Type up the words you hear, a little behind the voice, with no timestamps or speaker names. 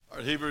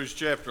All right, Hebrews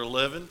chapter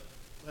 11.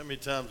 How many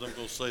times I'm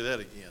going to say that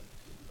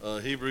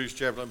again? Hebrews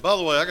chapter 11. By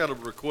the way, I got a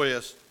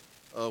request.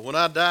 When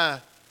I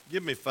die,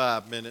 give me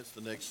 5 minutes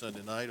the next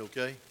Sunday night,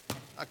 okay?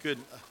 I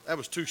couldn't. That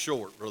was too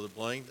short, Brother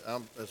Blaine.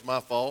 That's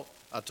my fault.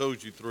 I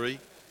told you 3,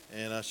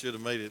 and I should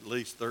have made it at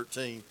least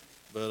 13.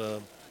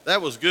 But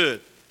that was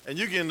good. And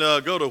you can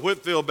go to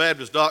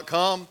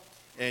whitfieldbaptist.com,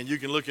 and you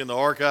can look in the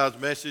archives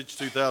message,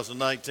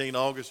 2019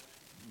 August,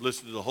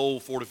 listen to the whole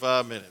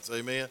 45 minutes.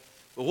 Amen.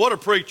 But what a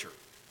preacher.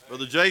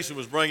 Brother Jason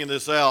was bringing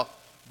this out.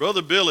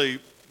 Brother Billy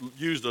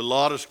used a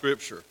lot of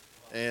scripture,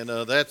 and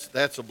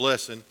that's a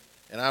blessing.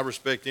 And I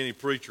respect any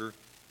preacher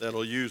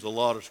that'll use a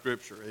lot of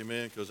scripture,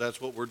 amen, because that's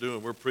what we're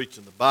doing. We're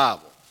preaching the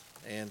Bible.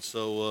 And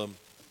so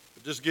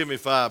just give me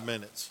 5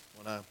 minutes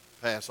when I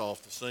pass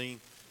off the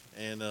scene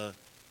and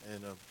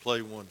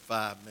play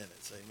 5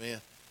 minutes, amen.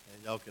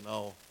 And y'all can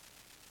all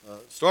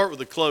start with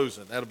the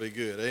closing. That'll be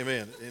good,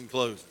 amen, in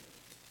closing.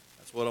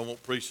 That's what I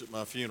want preached at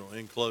my funeral,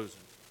 in closing.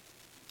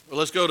 Well,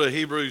 let's go to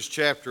Hebrews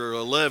chapter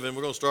 11.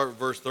 We're going to start with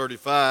verse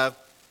 35,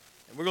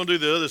 and we're going to do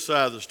the other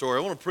side of the story.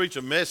 I want to preach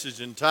a message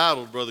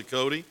entitled, Brother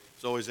Cody,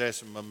 he's always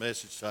asking my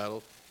message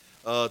title,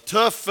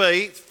 Tough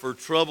Faith for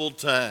Troubled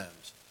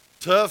Times.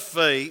 Tough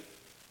Faith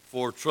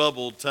for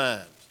Troubled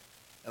Times.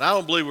 And I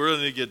don't believe we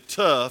really need to get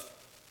tough,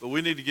 but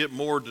we need to get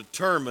more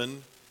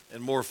determined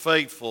and more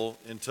faithful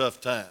in tough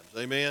times.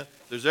 Amen?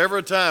 If there's ever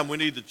a time we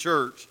need the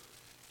church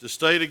to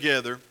stay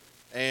together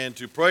and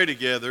to pray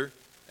together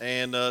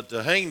and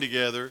to hang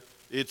together,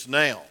 it's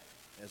now.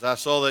 As I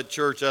saw that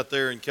church out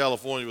there in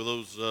California with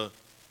those,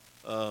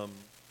 and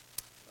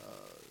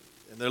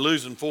they're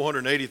losing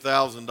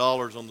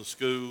 $480,000 on the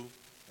school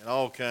and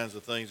all kinds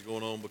of things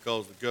going on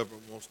because the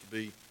government wants to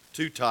be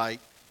too tight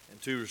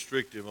and too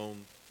restrictive on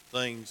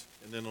things.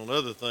 And then on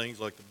other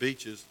things like the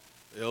beaches,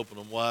 they open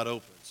them wide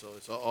open. So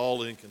it's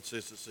all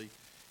inconsistency.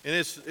 And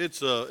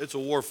it's a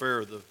warfare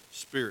of the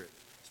spirit.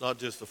 It's not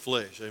just the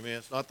flesh, amen.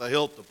 It's not the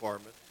health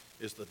department.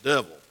 It's the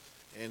devil.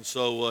 And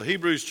so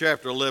Hebrews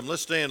chapter 11,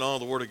 let's stand on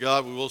the Word of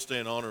God. We will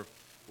stand on the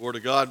Word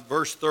of God.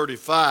 Verse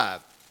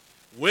 35,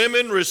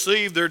 women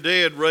received their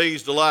dead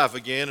raised to life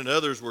again, and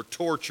others were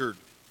tortured.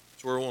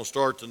 That's where we want to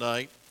start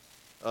tonight.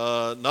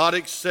 Not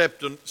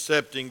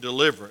accepting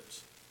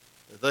deliverance,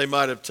 that they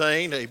might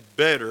obtain a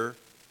better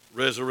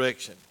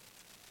resurrection.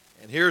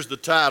 And here's the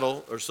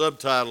title or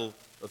subtitle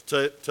of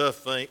Tough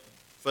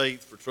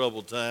Faith for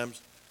Troubled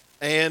Times,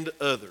 and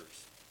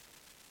others.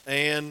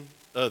 And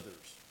others.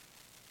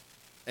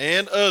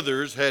 And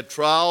others had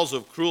trials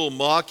of cruel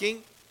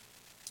mocking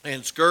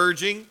and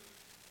scourging,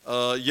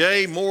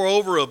 yea,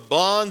 moreover, of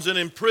bonds and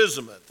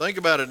imprisonment. Think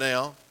about it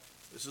now.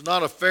 This is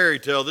not a fairy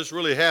tale. This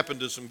really happened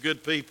to some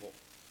good people,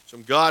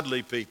 some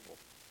godly people,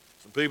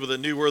 some people that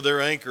knew where their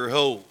anchor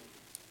hold.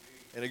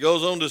 And it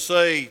goes on to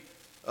say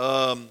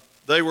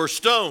they were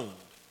stoned.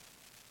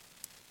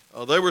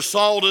 They were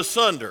sawed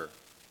asunder.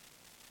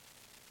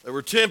 They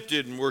were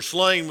tempted and were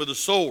slain with a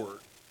sword.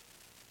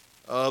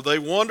 They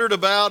wandered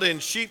about in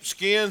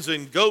sheepskins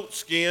and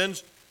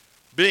goatskins,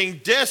 being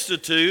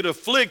destitute,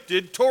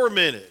 afflicted,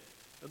 tormented.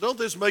 Now, don't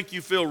this make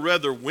you feel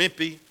rather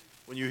wimpy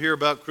when you hear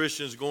about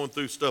Christians going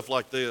through stuff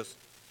like this?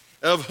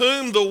 Of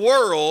whom the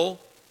world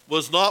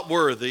was not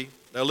worthy.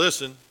 Now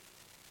listen,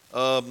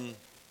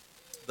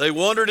 they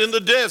wandered in the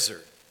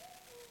desert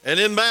and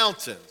in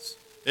mountains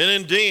and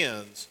in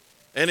dens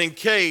and in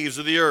caves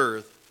of the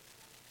earth.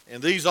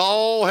 And these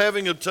all,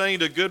 having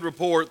obtained a good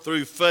report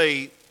through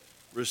faith,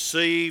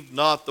 received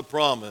not the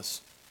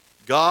promise,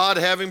 God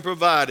having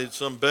provided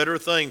some better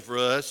thing for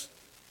us,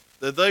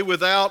 that they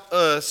without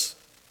us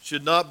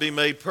should not be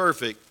made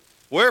perfect.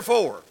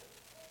 Wherefore,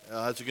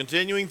 it's a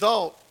continuing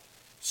thought,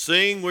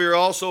 seeing we are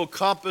also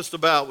compassed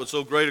about with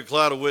so great a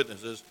cloud of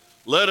witnesses,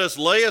 let us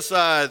lay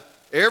aside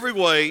every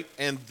weight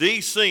and the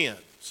sin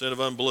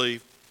of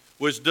unbelief,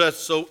 which doth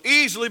so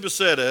easily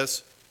beset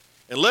us,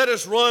 and let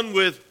us run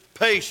with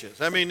patience.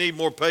 How many need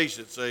more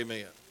patience?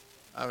 Amen.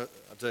 I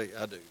tell you,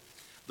 I do.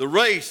 The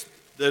race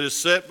that is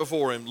set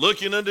before him,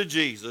 looking unto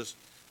Jesus,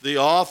 the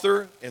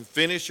author and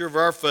finisher of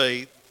our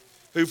faith,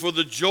 who for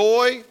the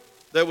joy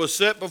that was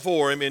set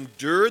before him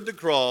endured the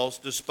cross,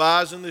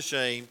 despising the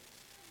shame,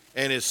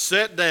 and is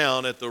set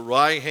down at the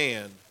right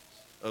hand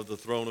of the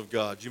throne of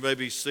God. You may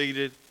be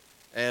seated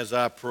as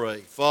I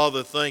pray.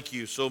 Father, thank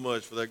you so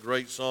much for that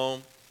great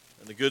song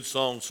and the good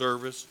song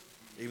service,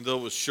 even though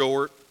it was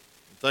short.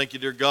 And thank you,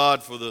 dear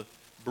God, for the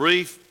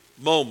brief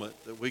moment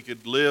that we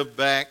could live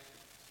back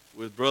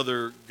with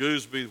Brother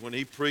Gooseby when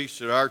he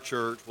preached at our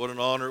church. What an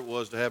honor it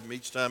was to have him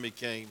each time he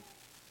came.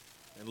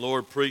 And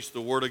Lord, preach the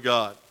Word of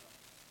God.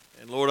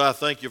 And Lord, I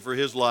thank you for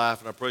his life,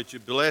 and I pray that you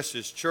bless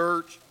his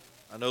church.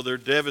 I know they're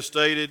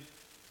devastated.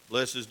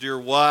 Bless his dear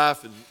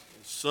wife and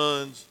his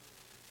sons,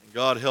 and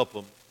God help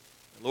them.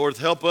 And Lord,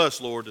 help us,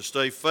 Lord, to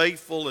stay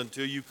faithful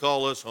until you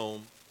call us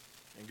home.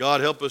 And God,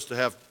 help us to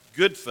have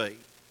good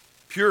faith,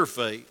 pure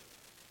faith,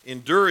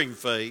 enduring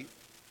faith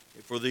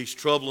for these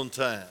troubling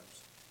times.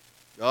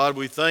 God,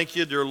 we thank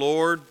you, dear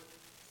Lord,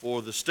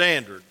 for the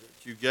standard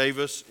that you gave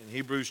us in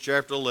Hebrews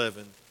chapter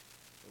 11.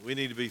 We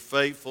need to be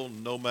faithful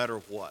no matter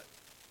what.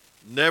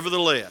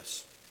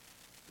 nevertheless,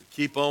 to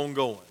keep on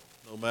going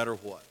no matter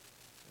what.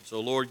 And so,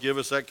 Lord, give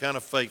us that kind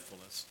of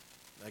faithfulness,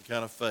 that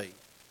kind of faith.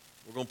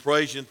 We're going to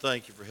praise you and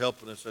thank you for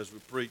helping us as we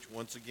preach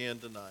once again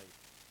tonight.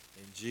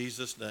 In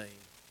Jesus' name,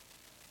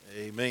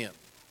 amen.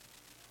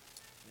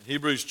 In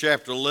Hebrews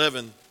chapter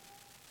 11,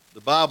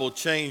 the Bible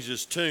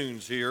changes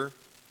tunes here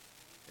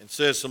and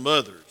says some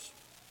others.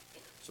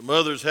 Some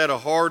others had a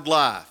hard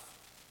life.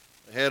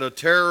 They had a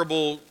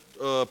terrible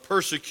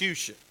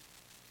persecution.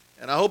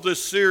 And I hope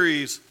this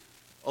series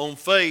on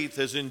faith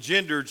has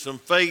engendered some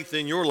faith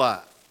in your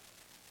life.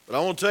 But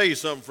I want to tell you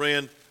something,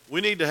 friend.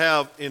 We need to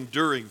have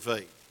enduring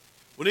faith.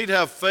 We need to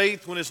have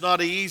faith when it's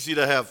not easy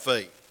to have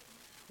faith.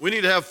 We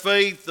need to have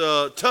faith,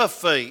 tough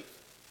faith,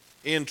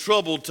 in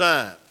troubled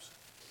times.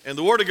 And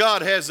the Word of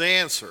God has the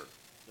answer.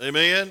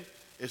 Amen?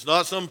 It's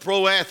not some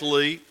pro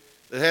athlete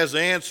that has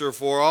the answer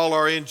for all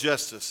our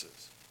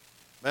injustices.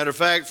 Matter of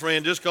fact,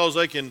 friend, just because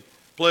they can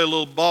play a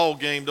little ball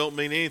game don't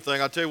mean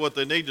anything. I'll tell you what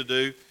they need to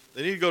do.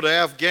 They need to go to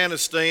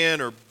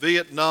Afghanistan or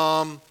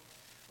Vietnam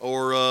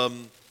or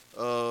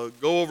go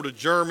over to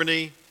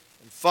Germany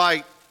and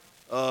fight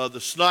the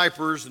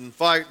snipers and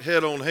fight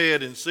head on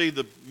head and see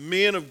the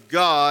men of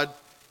God,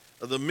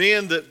 the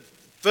men that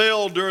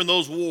fell during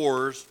those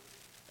wars,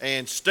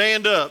 and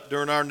stand up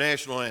during our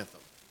national anthem.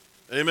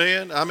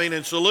 Amen? I mean,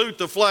 and salute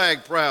the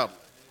flag proudly.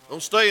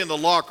 Don't stay in the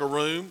locker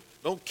room.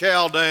 Don't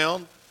cow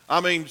down.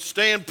 I mean,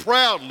 stand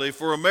proudly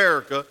for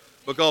America,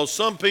 because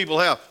some people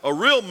have. A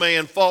real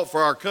man fought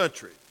for our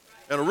country.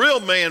 And a real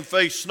man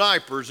faced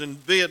snipers in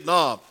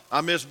Vietnam. I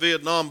missed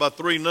Vietnam by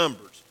 3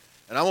 numbers.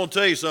 And I want to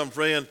tell you something,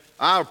 friend.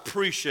 I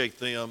appreciate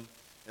them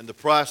and the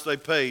price they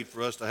paid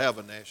for us to have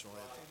a national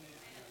anthem.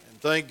 And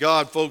thank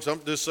God, folks,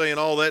 I'm just saying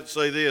all that to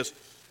say this.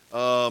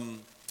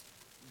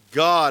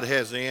 God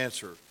has the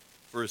answer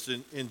for its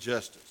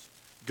injustice.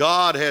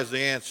 God has the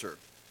answer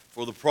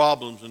for the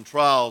problems and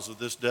trials of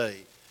this day.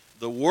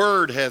 The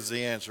Word has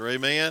the answer,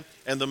 amen?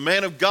 And the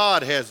man of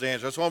God has the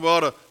answer. That's why we ought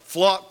to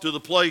flock to the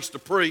place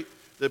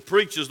that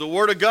preaches the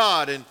Word of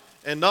God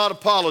and not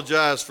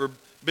apologize for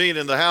being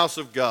in the house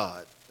of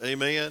God,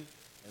 amen?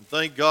 And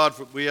thank God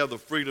we have the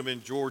freedom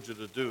in Georgia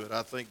to do it.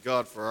 I thank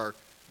God for our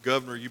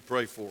governor. You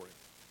pray for him.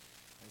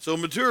 And so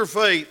mature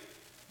faith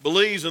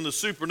believes in the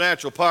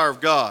supernatural power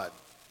of God,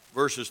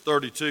 verses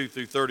 32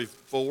 through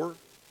 34.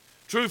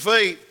 True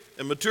faith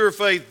and mature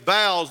faith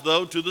bows,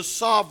 though, to the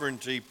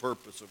sovereignty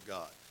purpose of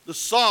God, the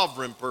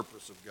sovereign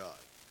purpose of God.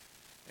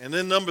 And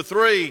then number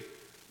 3,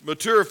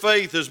 mature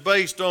faith is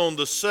based on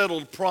the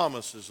settled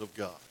promises of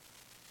God.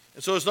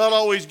 And so it's not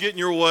always getting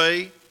your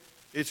way,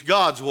 it's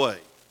God's way.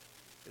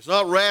 It's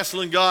not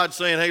wrestling God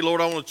saying, hey, Lord,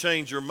 I want to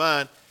change your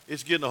mind.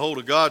 It's getting a hold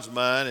of God's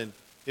mind, and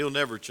he'll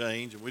never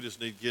change, and we just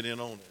need to get in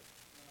on it.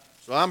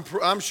 So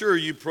I'm sure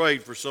you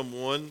prayed for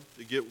someone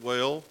to get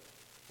well,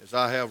 as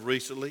I have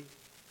recently,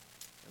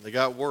 and they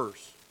got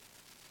worse.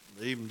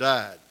 They even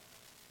died.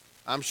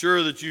 I'm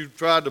sure that you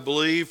tried to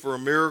believe for a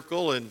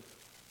miracle, and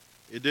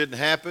it didn't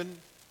happen,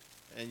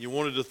 and you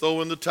wanted to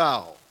throw in the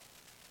towel.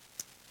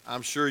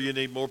 I'm sure you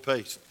need more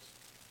patience.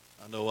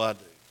 I know I do.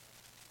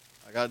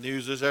 I got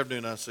news this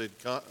afternoon. I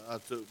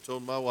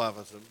told my wife,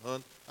 I said,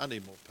 hon, I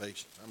need more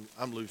patience.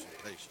 I'm losing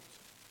patience.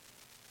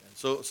 And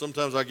so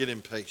sometimes I get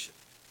impatient.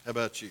 How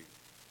about you?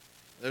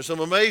 There's some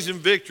amazing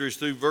victories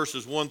through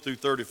verses 1 through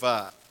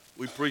 35.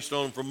 We preached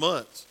on them for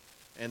months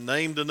and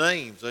named the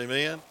names,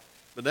 amen?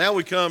 But now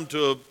we come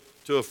to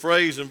a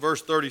phrase in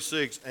verse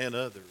 36, and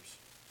others,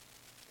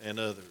 and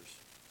others.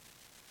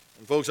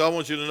 And folks, I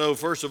want you to know,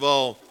 first of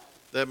all,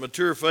 that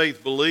mature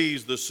faith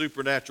believes the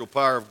supernatural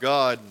power of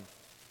God. And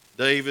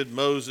David,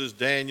 Moses,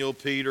 Daniel,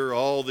 Peter,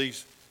 all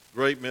these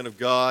great men of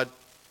God.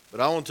 But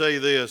I want to tell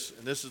you this,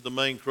 and this is the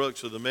main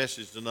crux of the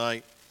message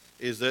tonight,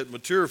 is that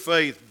mature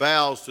faith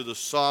bows to the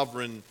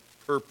sovereign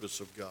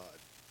purpose of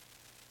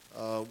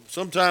God.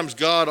 Sometimes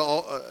God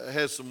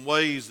has some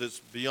ways that's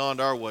beyond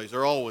our ways.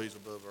 They're always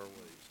above our ways.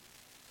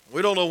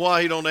 We don't know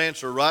why he don't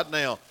answer right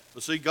now.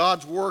 But see,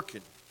 God's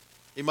working.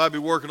 He might be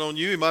working on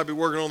you. He might be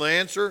working on the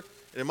answer.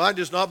 And it might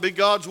just not be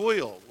God's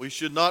will. We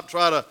should not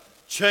try to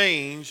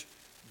change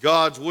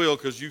God's will,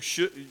 because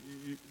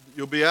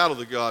you'll be out of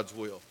the God's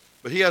will.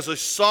 But he has a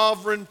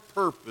sovereign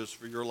purpose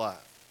for your life.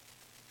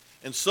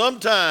 And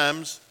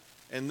sometimes,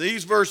 and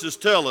these verses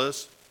tell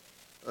us,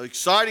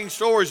 exciting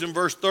stories in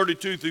verse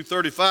 32 through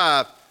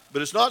 35,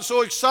 but it's not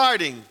so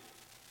exciting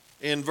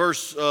in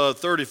verse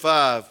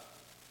 35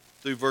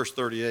 through verse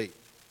 38.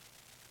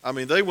 I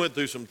mean, they went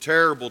through some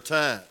terrible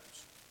times,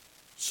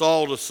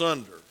 sawed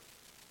asunder.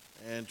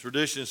 And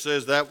tradition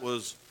says that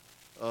was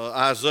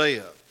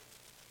Isaiah.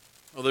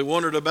 Well, they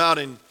wandered about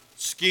in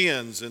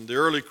skins, and the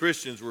early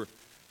Christians were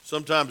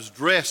sometimes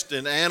dressed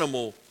in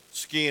animal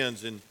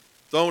skins and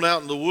thrown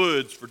out in the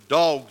woods for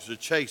dogs to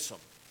chase them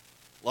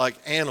like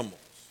animals.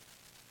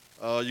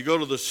 You go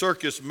to the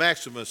Circus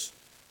Maximus,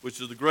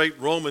 which is the great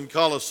Roman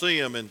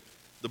Colosseum, and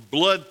the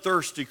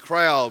bloodthirsty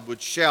crowd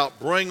would shout,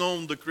 "Bring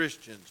on the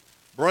Christians,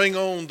 bring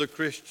on the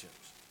Christians."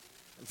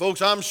 And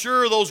folks, I'm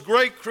sure those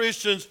great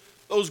Christians,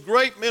 those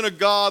great men of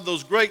God,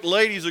 those great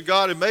ladies of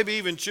God, and maybe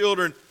even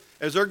children,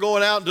 as they're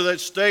going out into that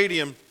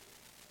stadium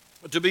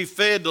to be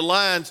fed to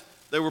lions,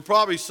 they were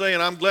probably saying,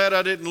 I'm glad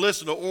I didn't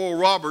listen to Oral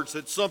Roberts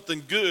that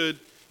something good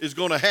is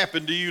going to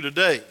happen to you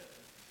today.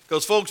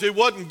 Because, folks, it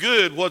wasn't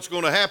good what's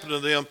going to happen to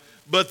them,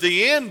 but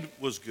the end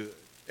was good,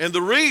 and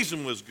the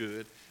reason was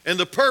good, and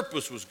the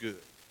purpose was good.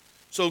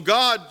 So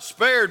God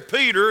spared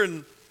Peter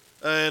and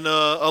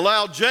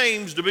allowed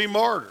James to be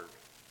martyred.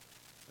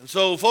 And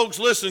so, folks,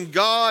 listen,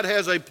 God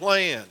has a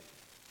plan,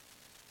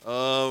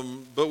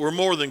 but we're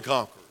more than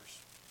conquerors,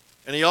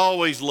 and he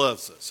always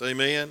loves us.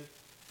 Amen?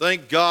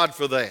 Thank God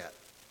for that.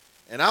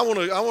 And I want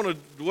to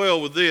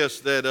dwell with this,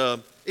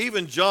 that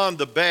even John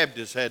the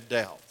Baptist had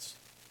doubts.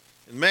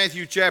 In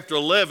Matthew chapter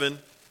 11,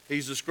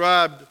 he's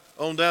described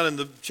on down in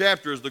the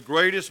chapter as the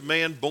greatest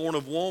man born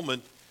of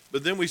woman.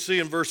 But then we see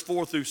in verse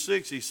 4 through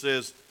 6, he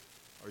says,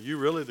 are you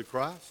really the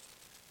Christ?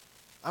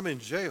 I'm in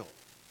jail.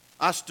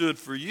 I stood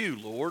for you,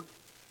 Lord.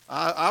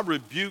 I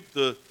rebuked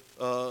the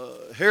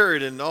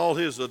Herod and all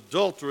his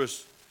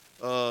adulterous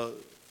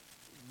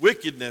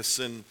wickedness,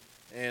 and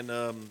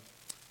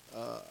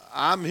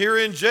I'm here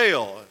in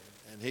jail.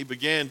 And he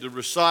began to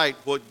recite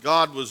what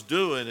God was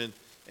doing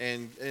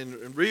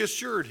and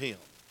reassured him.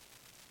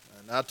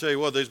 And I tell you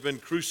what, there's been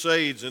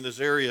crusades in this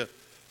area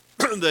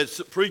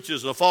that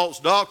preaches a false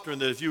doctrine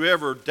that if you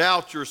ever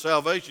doubt your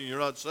salvation, you're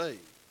not saved.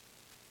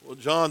 Well,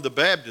 John the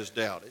Baptist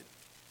doubted.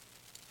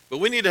 But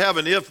we need to have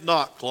an if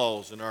not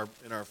clause in our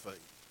faith.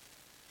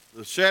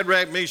 The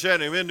Shadrach, Meshach,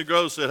 and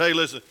Abednego said, hey,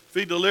 listen, if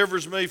he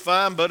delivers me,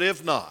 fine, but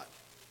if not,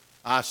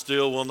 I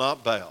still will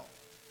not bow.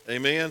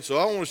 Amen? So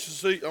I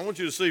want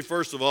you to see,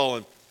 first of all,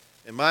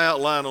 and my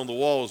outline on the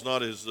wall is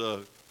not as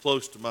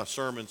close to my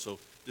sermon, so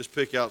just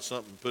pick out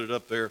something and put it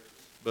up there.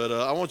 But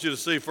I want you to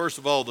see, first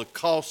of all, the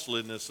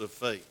costliness of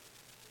faith.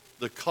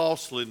 The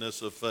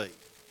costliness of faith.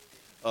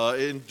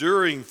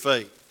 Enduring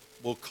faith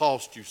will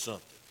cost you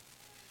something.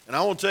 And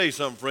I want to tell you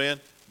something, friend.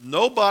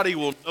 Nobody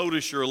will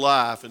notice your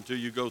life until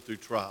you go through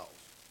trials.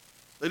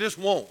 They just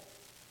won't.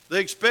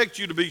 They expect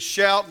you to be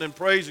shouting and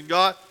praising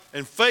God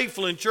and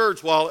faithful in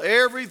church while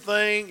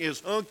everything is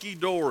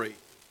hunky-dory.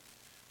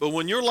 But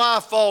when your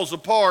life falls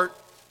apart,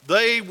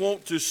 they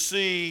want to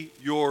see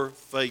your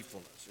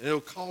faithfulness. And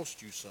it'll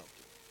cost you something.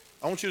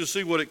 I want you to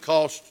see what it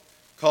cost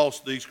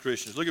these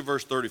Christians. Look at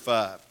verse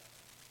 35.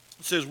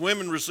 It says,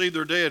 women received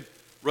their dead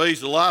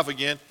raised to life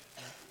again,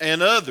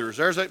 and others,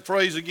 there's that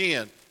phrase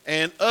again,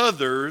 and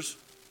others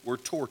were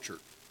tortured.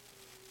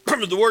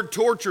 The word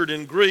tortured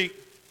in Greek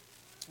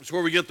is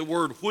where we get the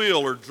word wheel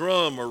or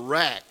drum or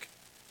rack.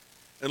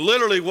 And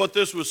literally what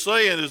this was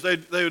saying is they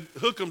would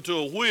hook them to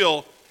a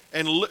wheel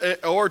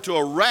or to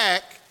a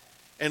rack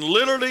and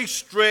literally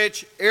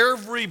stretch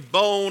every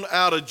bone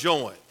out of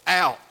joint.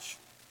 Ouch.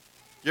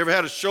 You ever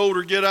had a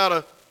shoulder get out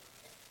of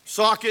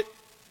socket?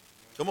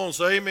 Come on,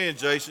 say amen,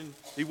 Jason.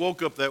 He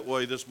woke up that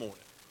way this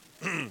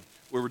morning.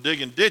 We were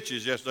digging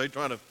ditches yesterday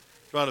trying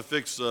to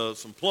fix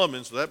some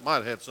plumbing, so that might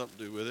have had something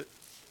to do with it.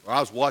 Or I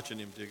was watching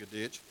him dig a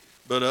ditch.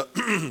 But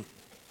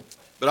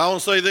but I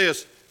want to say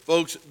this,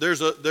 folks.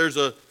 There's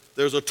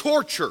a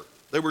torture.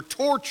 They were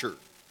tortured.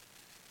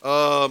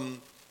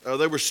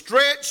 They were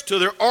stretched to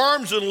their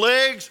arms and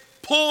legs,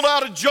 pulled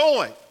out of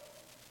joint.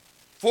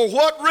 For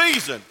what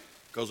reason?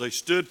 Because they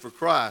stood for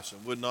Christ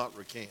and would not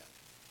recant.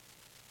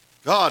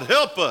 God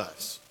help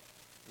us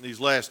in these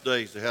last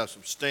days to have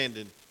some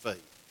standing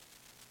faith.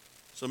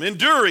 Some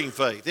enduring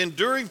faith.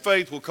 Enduring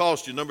faith will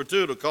cost you. Number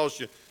two, it'll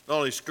cost you not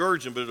only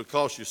scourging, but it'll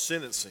cost you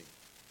sentencing.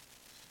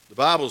 The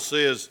Bible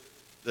says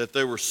that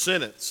they were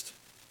sentenced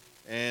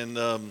and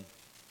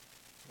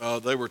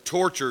they were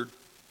tortured,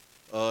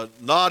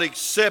 not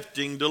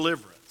accepting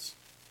deliverance.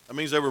 That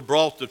means they were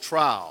brought to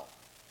trial.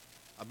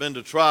 I've been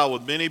to trial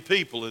with many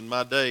people in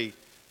my day,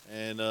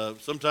 and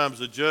sometimes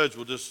the judge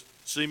will just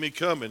see me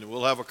coming and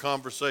we'll have a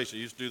conversation.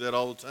 I used to do that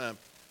all the time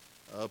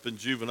up in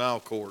juvenile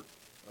court.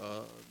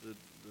 The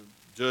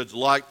judge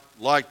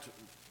liked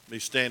me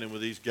standing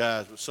with these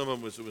guys, but some of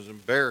them it was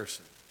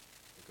embarrassing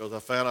because I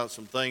found out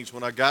some things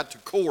when I got to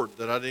court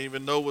that I didn't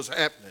even know was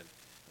happening,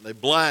 and they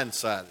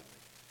blindsided me.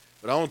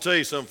 But I want to tell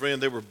you something,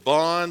 friend. They were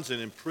bonds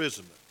and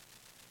imprisonment.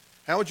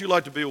 How would you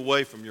like to be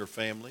away from your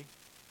family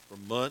for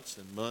months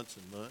and months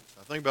and months?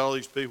 I think about all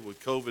these people with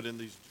COVID in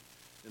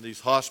these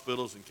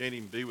hospitals and can't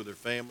even be with their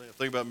family. I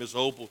think about Miss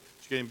Opal.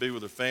 She can't even be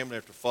with her family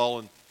after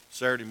falling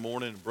Saturday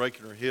morning and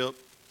breaking her hip.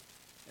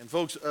 And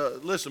folks,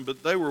 listen,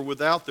 but they were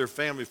without their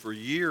family for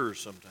years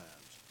sometimes,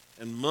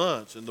 and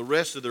months, and the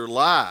rest of their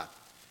life.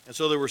 And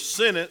so they were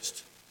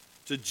sentenced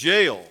to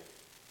jail,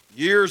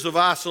 years of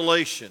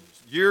isolation,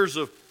 years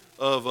of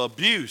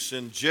abuse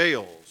in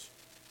jails,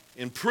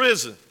 in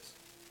prisons.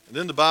 And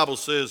then the Bible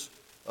says,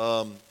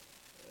 and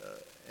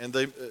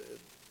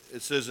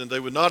they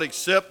would not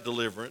accept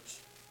deliverance,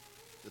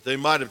 that they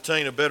might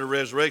obtain a better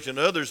resurrection.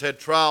 Others had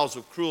trials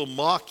of cruel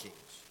mockings.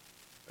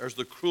 There's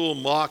the cruel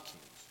mockings.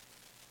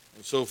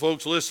 And so,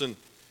 folks, listen,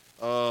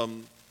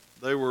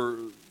 there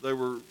was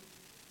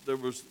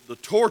the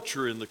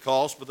torture in the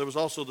cost, but there was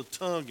also the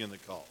tongue in the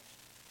cost.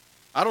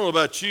 I don't know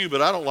about you,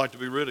 but I don't like to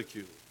be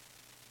ridiculed.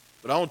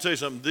 But I want to tell you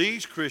something.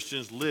 These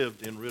Christians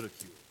lived in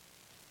ridicule.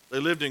 They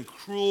lived in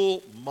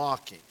cruel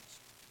mockings.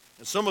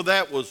 And some of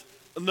that was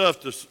enough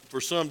for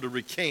some to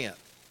recant.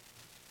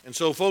 And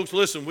so, folks,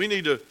 listen, we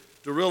need to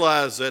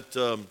realize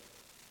that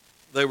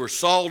they were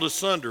sawed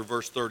asunder,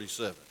 verse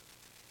 37.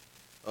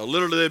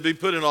 Literally, they'd be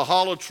put in a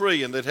hollow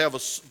tree, and they'd have a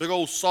big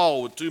old saw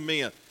with two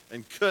men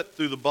and cut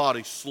through the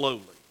body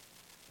slowly.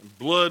 And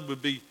blood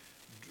would be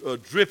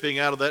dripping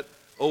out of that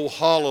old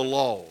hollow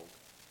log.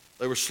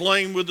 They were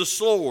slain with the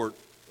sword,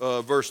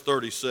 verse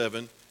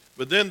 37.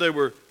 But then they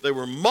were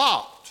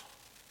mocked,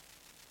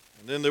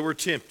 and then they were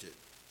tempted.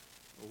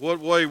 What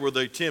way were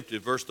they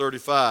tempted? Verse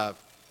 35,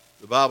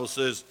 the Bible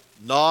says,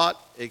 not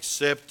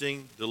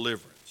accepting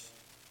deliverance.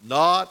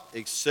 Not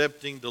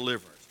accepting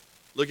deliverance.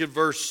 Look at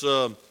verse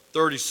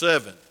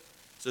 37. It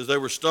says they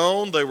were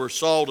stoned, they were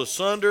sawed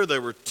asunder, they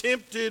were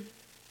tempted.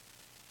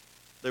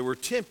 They were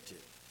tempted.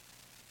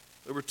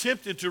 They were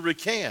tempted to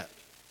recant.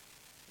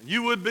 And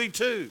you would be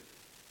too.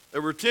 They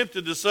were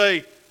tempted to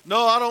say,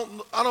 no,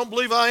 I don't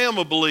believe I am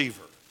a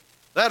believer.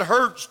 That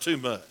hurts too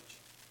much.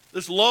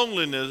 This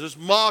loneliness, this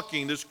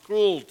mocking, this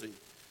cruelty,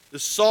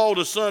 this sawed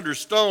asunder,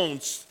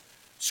 stoned,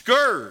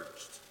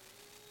 scourged.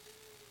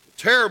 A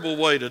terrible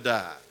way to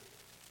die.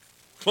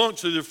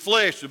 Clunks of your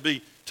flesh would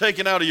be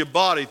taken out of your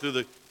body through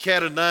the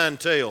cat of nine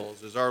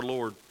tails as our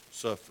Lord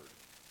suffered.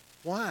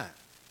 Why?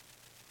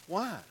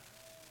 Why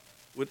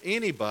would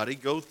anybody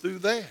go through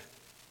that?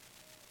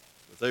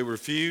 If they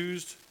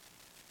refused,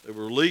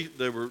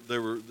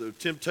 the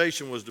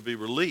temptation was to be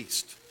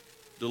released,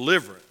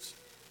 deliverance.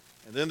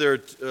 And then their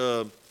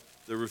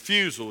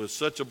refusal is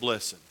such a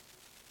blessing.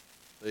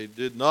 They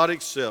did not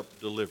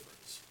accept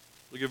deliverance.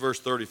 Look at verse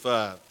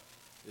 35.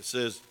 It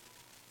says,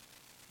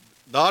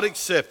 not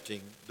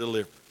accepting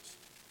deliverance,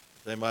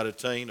 they might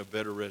attain a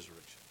better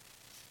resurrection.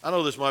 I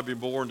know this might be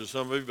boring to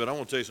some of you, but I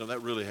want to tell you something,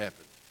 that really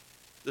happened.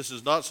 This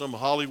is not some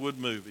Hollywood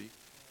movie.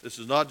 This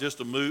is not just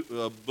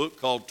a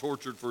book called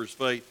Tortured for His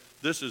Faith.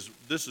 This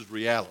is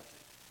reality.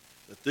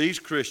 That these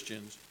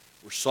Christians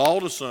were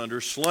sawed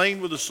asunder,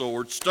 slain with a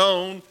sword,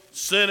 stoned,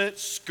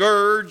 sentenced,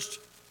 scourged,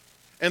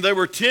 and they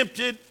were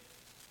tempted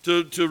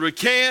to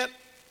recant,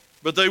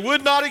 but they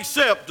would not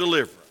accept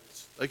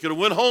deliverance. They could have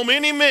went home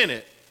any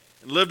minute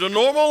and lived a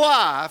normal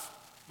life,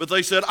 but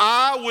they said,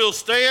 I will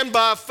stand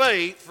by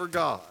faith for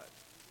God.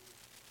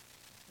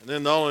 And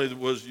then not only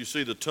was you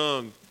see the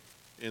tongue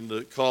in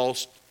the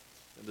cost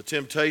and the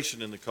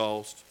temptation in the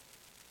cost,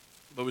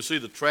 but we see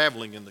the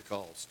traveling in the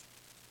cost.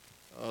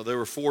 They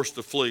were forced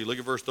to flee. Look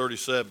at verse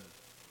 37.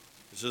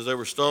 It says they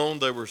were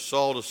stoned, they were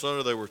sawed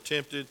asunder, they were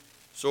tempted,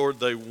 sword.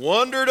 They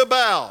wandered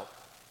about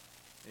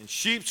in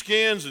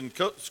sheepskins and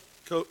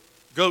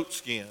goat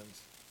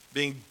skins,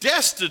 being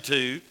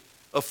destitute,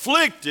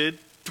 afflicted,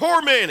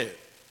 tormented.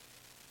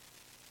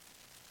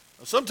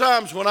 Now,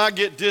 sometimes when I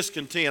get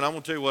discontent, I'm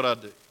going to tell you what I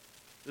do.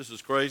 This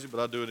is crazy,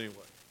 but I do it anyway.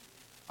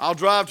 I'll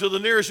drive to the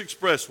nearest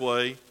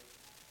expressway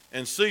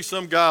and see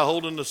some guy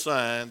holding a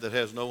sign that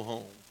has no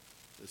home.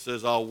 It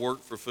says, I'll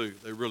work for food.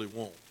 They really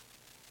won't.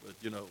 But,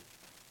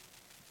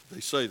 they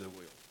say they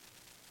will.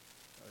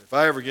 If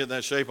I ever get in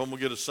that shape, I'm going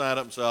to get a sign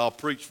up and say, I'll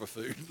preach for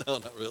food. No,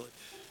 not really.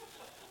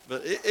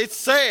 But it's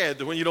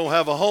sad when you don't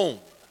have a home.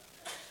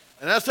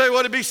 And I'll tell you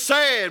what, it'd be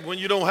sad when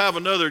you don't have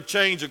another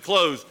change of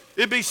clothes.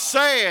 It'd be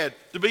sad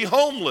to be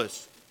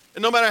homeless.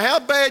 And no matter how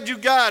bad you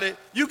got it,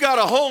 you got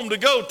a home to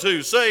go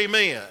to. Say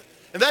amen.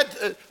 And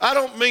that, I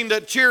don't mean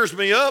that cheers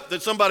me up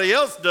that somebody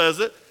else does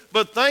it,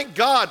 but thank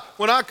God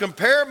when I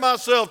compare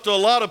myself to a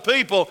lot of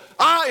people,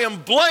 I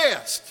am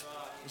blessed.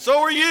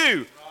 So are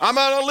you. I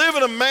might not live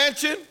in a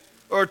mansion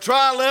or a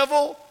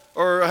tri-level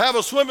or have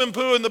a swimming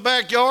pool in the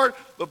backyard,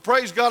 but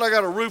praise God I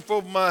got a roof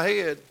over my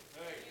head.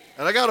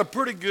 And I got a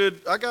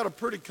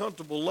pretty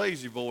comfortable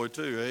lazy boy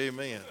too.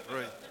 Amen.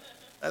 Praise.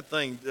 That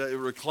thing, it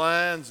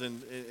reclines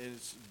and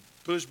it's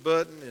push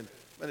button and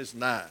man, it's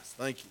nice.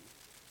 Thank you.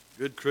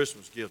 Good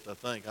Christmas gift, I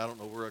think. I don't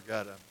know where I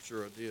got it. I'm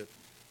sure I did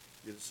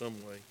get it some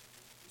way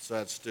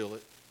besides steal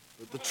it.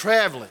 But the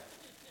traveling,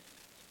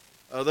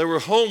 they were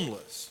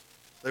homeless.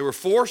 They were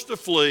forced to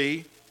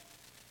flee,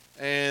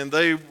 and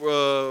they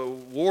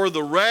wore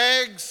the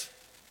rags.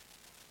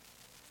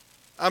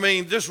 I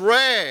mean, just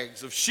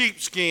rags of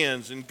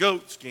sheepskins and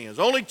goat skins.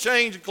 Only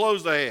change of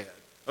clothes they had,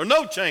 or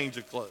no change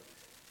of clothes.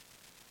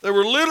 They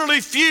were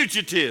literally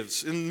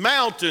fugitives in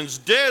mountains,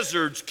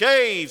 deserts,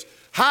 caves,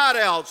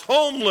 hideouts,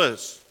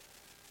 homeless.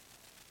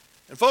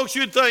 And folks,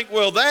 you'd think,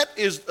 well, that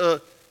is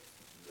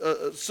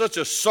such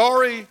a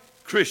sorry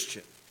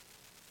Christian.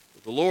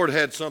 But the Lord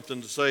had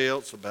something to say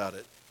else about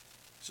it.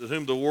 He said,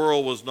 whom the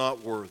world was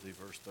not worthy,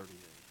 verse 38.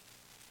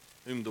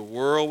 Whom the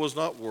world was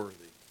not worthy.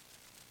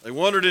 They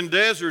wandered in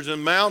deserts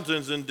and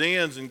mountains and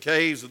dens and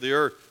caves of the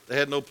earth. They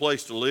had no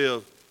place to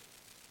live,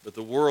 but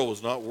the world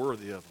was not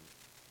worthy of them.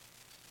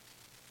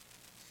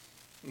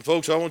 And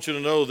folks, I want you to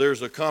know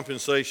there's a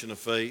compensation of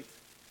faith.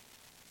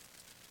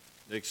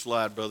 Next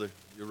slide, brother.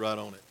 You're right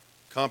on it.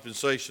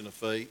 Compensation of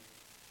faith.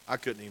 I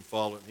couldn't even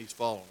follow it, and he's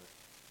following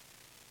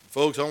it.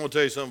 Folks, I want to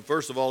tell you something.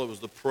 First of all, it was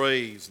the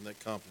praise and that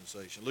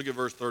compensation. Look at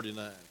verse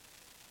 39. It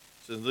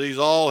says, these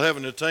all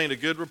having attained a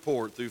good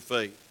report through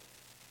faith.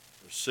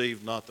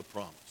 received not the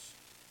promise.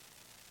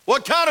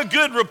 What kind of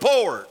good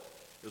report?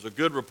 Is a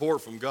good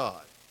report from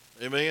God.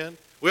 Amen?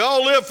 We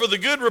all live for the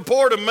good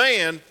report of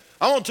man.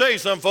 I want to tell you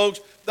something, folks.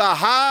 The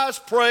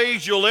highest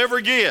praise you'll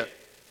ever get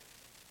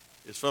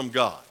is from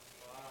God.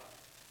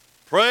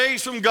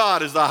 Praise from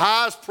God is the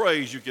highest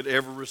praise you could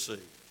ever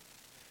receive.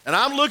 And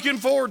I'm looking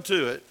forward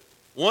to it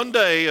one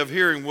day of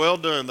hearing, well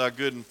done, thy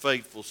good and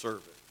faithful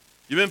servant.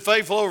 You've been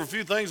faithful over a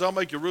few things, I'll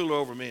make you ruler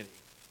over many.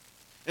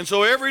 And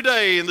so every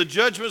day in the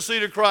judgment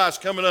seat of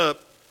Christ coming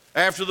up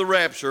after the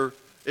rapture,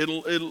 it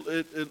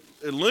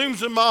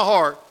looms in my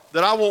heart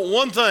that I want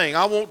one thing.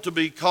 I want to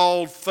be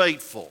called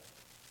faithful.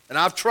 And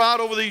I've tried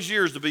over these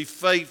years to be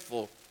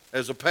faithful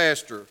as a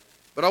pastor,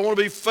 but I want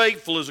to be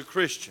faithful as a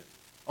Christian.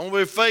 I want to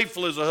be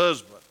faithful as a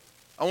husband.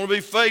 I want to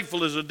be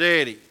faithful as a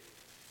daddy.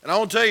 And I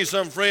want to tell you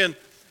something, friend.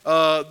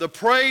 The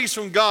praise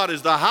from God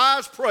is the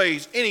highest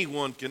praise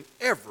anyone can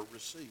ever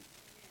receive.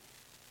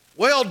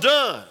 Well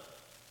done.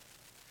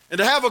 And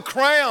to have a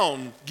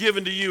crown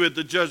given to you at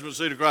the judgment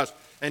seat of Christ,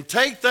 and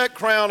take that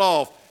crown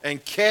off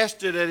and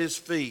cast it at his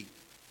feet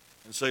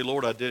and say,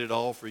 Lord, I did it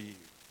all for you.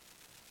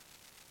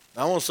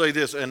 Now, I want to say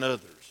this, and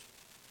others.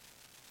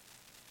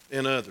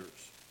 And others.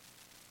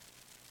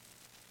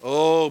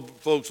 Oh,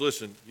 folks,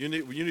 listen, you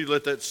need to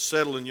let that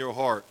settle in your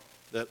heart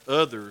that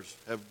others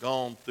have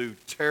gone through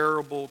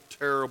terrible,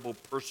 terrible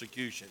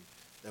persecution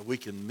that we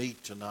can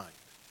meet tonight.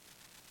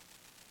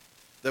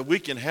 That we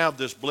can have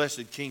this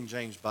blessed King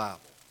James Bible.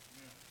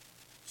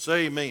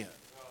 Say amen.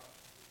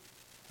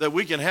 That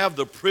we can have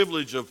the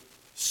privilege of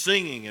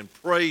singing and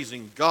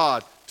praising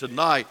God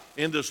tonight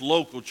in this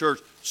local church.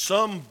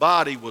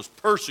 Somebody was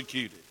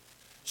persecuted.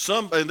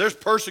 And there's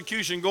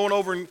persecution going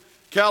over in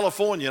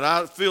California, and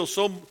I feel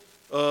so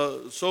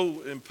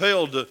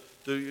impelled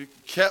to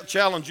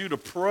challenge you to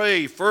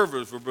pray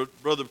fervently for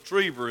Brother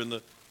Trieber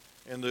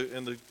in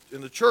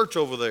the church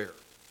over there.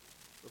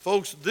 But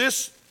folks,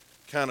 this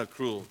kind of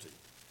cruelty,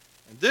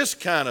 and this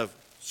kind of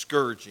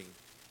scourging,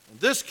 and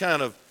this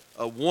kind of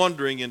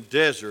wandering in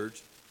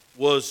deserts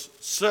was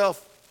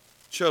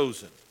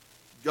self-chosen.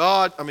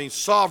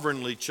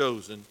 Sovereignly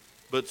chosen,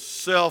 but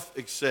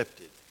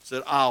self-accepted.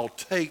 Said, I'll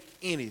take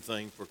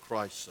anything for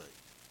Christ's sake.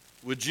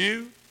 Would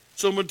you?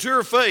 So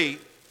mature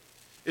faith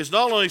is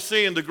not only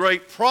seeing the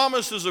great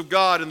promises of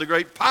God and the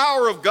great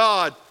power of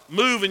God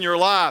move in your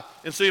life,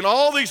 and seeing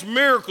all these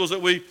miracles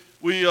that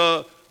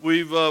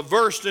we've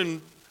versed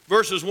in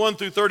verses 1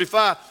 through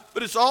 35,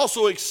 but it's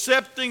also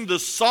accepting the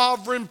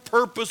sovereign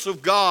purpose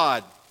of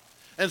God.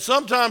 And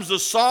sometimes the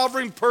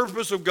sovereign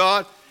purpose of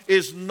God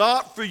is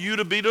not for you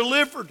to be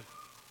delivered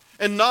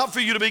and not for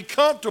you to be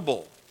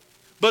comfortable,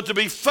 but to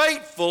be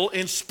faithful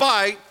in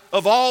spite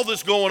of all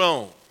that's going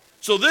on.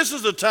 So this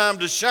is the time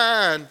to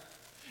shine,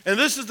 and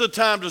this is the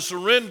time to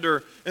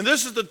surrender, and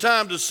this is the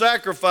time to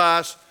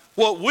sacrifice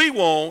what we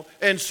want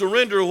and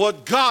surrender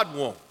what God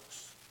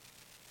wants.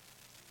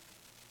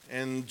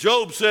 And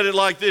Job said it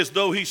like this,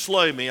 though he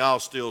slay me, I'll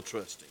still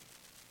trust him.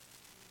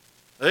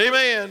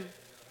 Amen.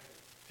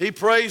 He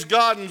praised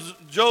God in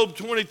Job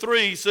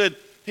 23. He said,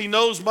 he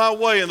knows my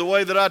way and the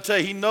way that I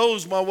take. He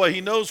knows my way.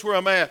 He knows where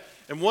I'm at.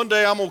 And one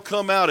day I'm going to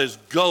come out as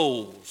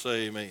gold.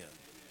 Say amen.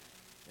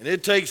 And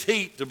it takes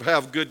heat to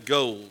have good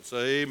gold.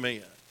 Say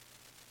amen.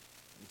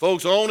 And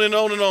folks, on and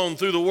on and on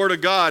through the Word of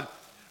God,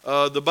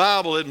 the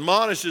Bible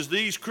admonishes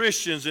these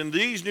Christians in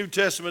these New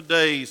Testament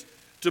days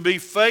to be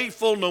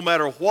faithful no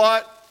matter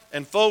what.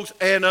 And folks,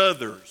 and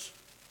others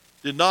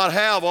did not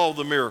have all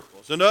the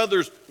miracles. And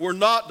others were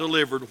not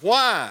delivered.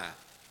 Why?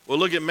 Well,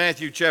 look at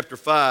Matthew chapter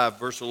 5,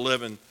 verse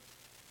 11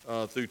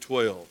 through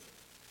 12.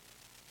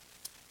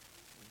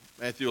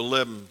 Matthew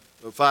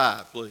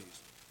 5, please.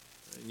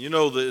 And you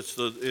know that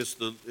it's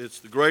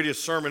the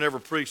greatest sermon ever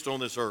preached on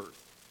this earth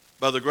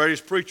by the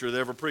greatest preacher that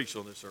ever preached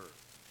on this earth.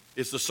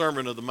 It's the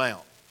Sermon of the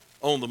Mount,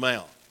 on the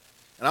Mount.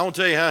 And I want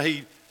to tell you how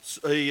he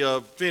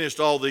finished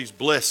all these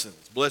blessings.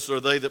 Blessed are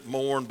they that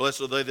mourn,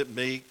 blessed are they that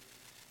meek,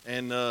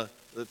 and that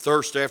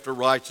thirst after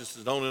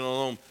righteousness, on and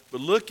on.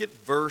 But look at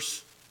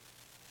verse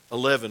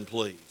 11,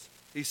 please.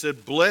 He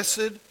said,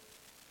 blessed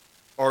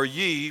are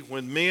ye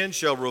when men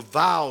shall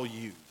revile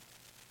you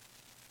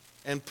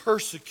and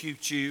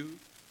persecute you,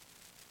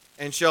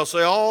 and shall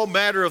say all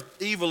manner of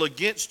evil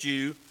against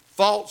you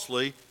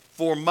falsely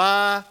for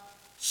my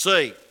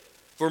sake.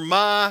 For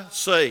my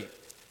sake.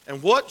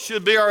 And what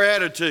should be our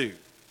attitude?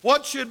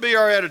 What should be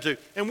our attitude?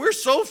 And we're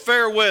so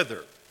fair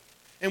weather,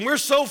 and we're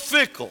so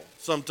fickle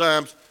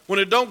sometimes. When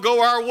it don't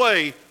go our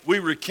way, we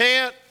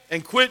recant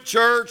and quit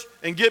church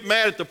and get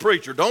mad at the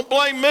preacher. Don't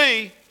blame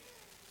me.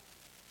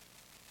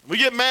 We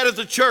get mad at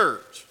the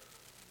church.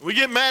 We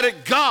get mad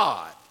at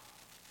God.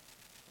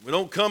 We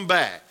don't come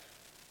back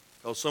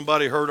because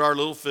somebody hurt our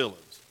little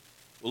feelings.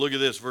 Well, look at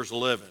this, verse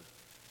 11.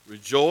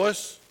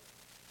 Rejoice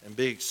and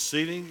be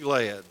exceeding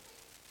glad,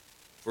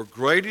 for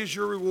great is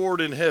your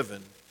reward in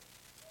heaven.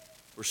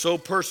 For so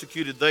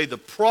persecuted they the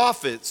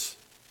prophets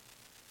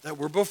that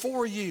were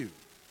before you.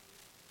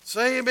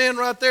 Say amen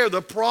right there.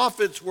 The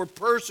prophets were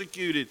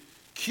persecuted,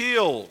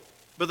 killed,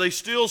 but they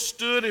still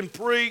stood and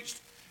preached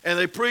And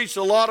they preached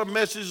a lot of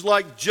messages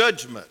like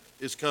judgment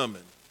is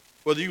coming,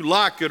 whether you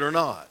like it or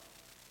not.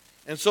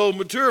 And so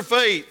mature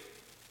faith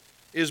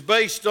is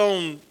based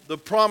on the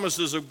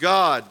promises of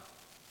God.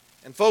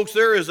 And folks,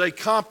 there is a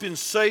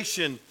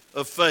compensation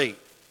of faith.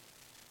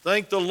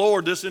 Thank the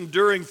Lord, this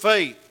enduring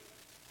faith.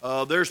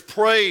 There's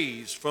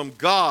praise from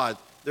God.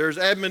 There's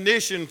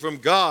admonition from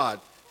God.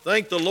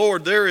 Thank the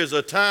Lord, there is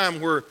a time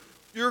where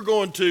you're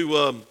going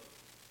to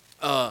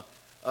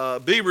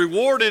be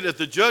rewarded at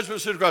the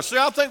judgment seat of Christ. See,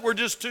 I think we're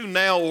just too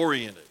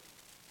now-oriented,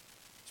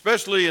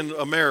 especially in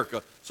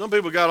America. Some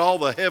people got all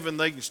the heaven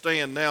they can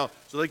stand now,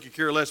 so they could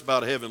care less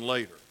about heaven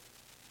later.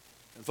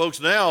 And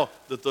folks, now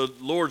that the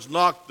Lord's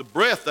knocked the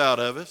breath out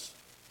of us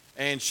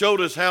and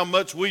showed us how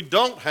much we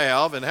don't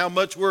have and how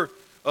much we're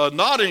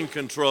not in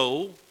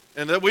control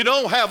and that we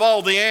don't have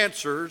all the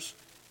answers,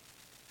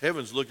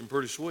 heaven's looking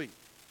pretty sweet.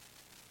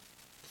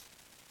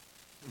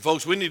 And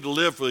folks, we need to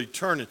live for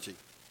eternity,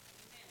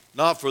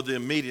 not for the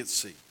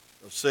immediacy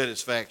of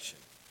satisfaction.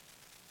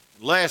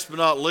 And last but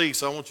not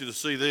least, I want you to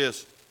see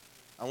this.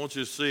 I want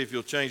you to see, if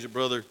you'll change it,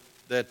 brother,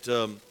 that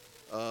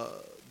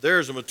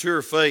there's a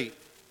mature faith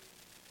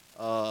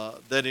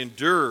that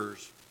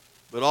endures,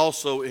 but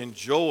also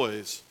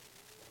enjoys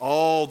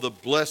all the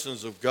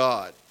blessings of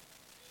God.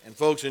 And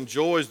folks,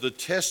 enjoys the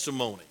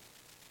testimony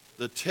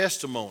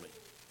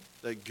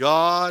that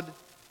God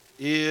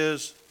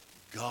is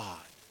God.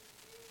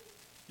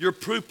 Your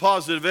proof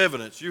positive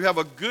evidence. You have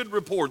a good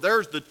report.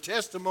 There's the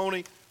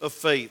testimony of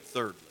faith,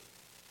 thirdly.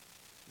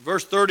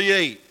 Verse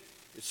 38,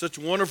 it's such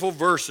wonderful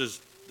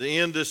verses to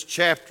end this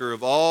chapter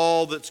of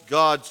all that's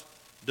God's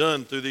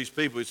done through these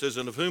people. He says,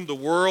 and of whom the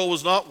world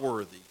was not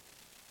worthy.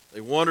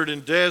 They wandered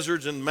in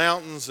deserts and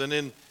mountains and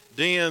in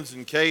dens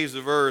and caves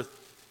of earth.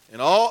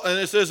 And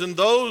it says, and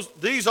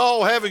these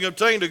all having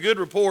obtained a good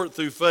report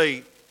through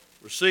faith,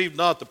 received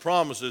not the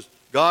promises,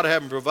 God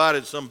having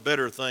provided some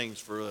better things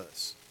for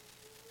us.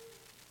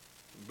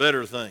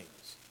 Better things.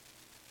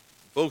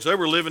 Folks, they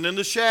were living in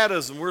the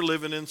shadows and we're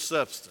living in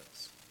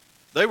substance.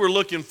 They were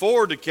looking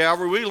forward to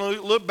Calvary. We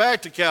look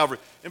back to Calvary.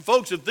 And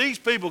folks, if these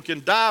people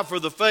can die for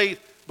the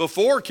faith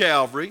before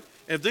Calvary,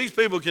 if these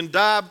people can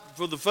die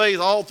for the faith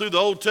all through the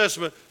Old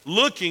Testament,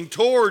 looking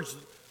towards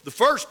the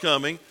first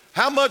coming,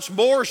 how much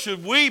more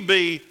should we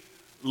be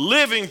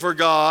living for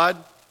God,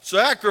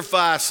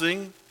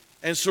 sacrificing,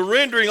 and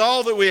surrendering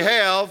all that we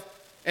have,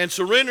 and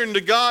surrendering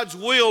to God's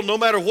will no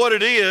matter what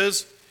it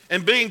is,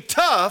 and being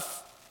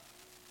tough,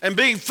 and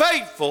being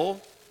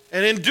faithful,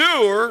 and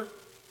endure,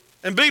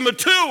 and be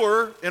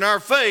mature in our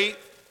faith,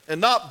 and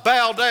not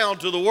bow down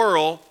to the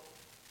world,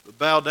 but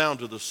bow down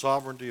to the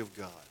sovereignty of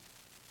God.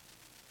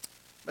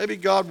 Maybe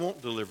God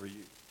won't deliver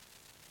you.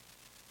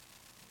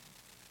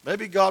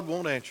 Maybe God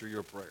won't answer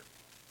your prayer.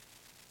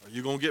 Are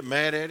you going to get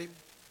mad at him?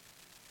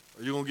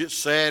 Are you going to get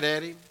sad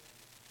at him?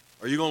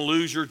 Are you going to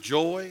lose your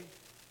joy?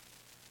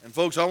 And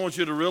folks, I want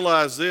you to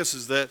realize this,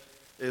 is that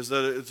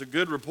it's a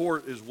good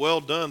report, is well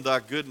done, thy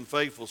good and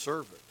faithful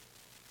servant.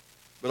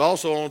 But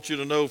also I want you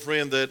to know,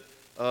 friend, that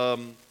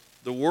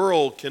the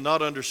world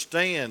cannot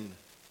understand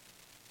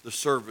the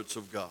servants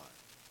of God.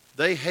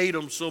 They hate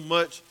them so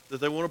much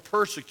that they want to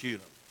persecute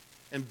them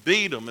and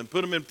beat them and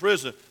put them in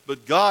prison.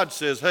 But God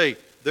says, hey,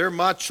 they're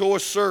my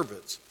choice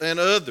servants, and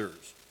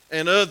others,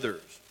 and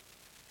others.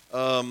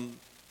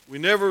 We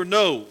never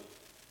know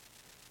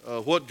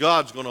what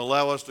God's going to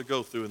allow us to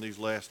go through in these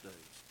last days.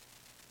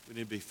 We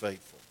need to be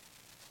faithful.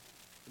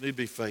 We need to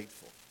be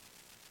faithful.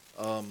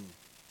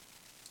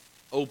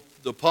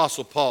 The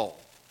Apostle Paul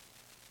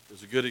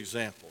is a good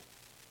example.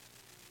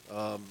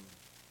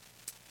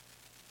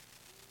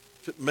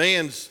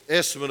 Man's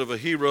estimate of a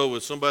hero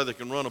is somebody that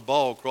can run a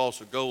ball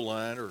across a goal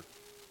line, or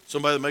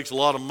somebody that makes a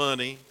lot of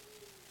money,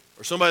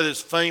 or somebody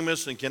that's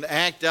famous and can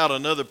act out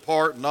another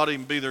part and not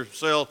even be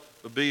themselves,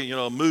 but be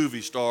a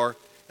movie star.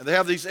 And they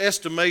have these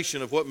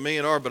estimation of what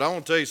men are. But I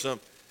want to tell you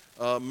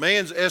something.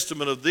 Man's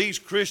estimate of these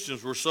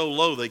Christians were so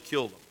low they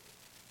killed them.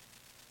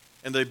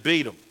 And they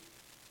beat them.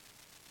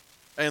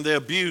 And they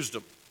abused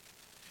them.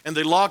 And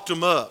they locked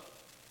them up.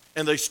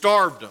 And they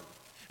starved them.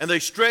 And they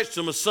stretched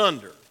them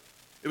asunder.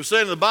 It was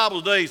said in the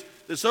Bible days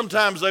that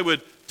sometimes they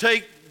would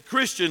take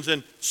Christians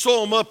and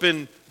sew them up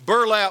in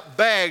burlap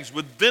bags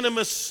with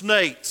venomous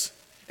snakes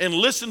and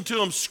listen to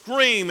them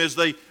scream as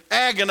they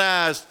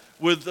agonized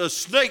with a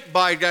snake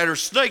bite or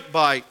snake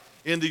bite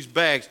in these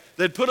bags.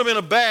 They'd put them in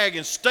a bag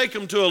and stake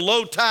them to a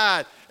low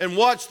tide and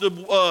watch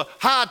the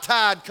high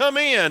tide come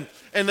in,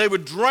 and they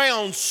would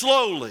drown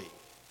slowly.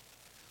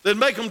 They'd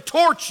make them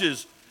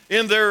torches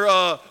in their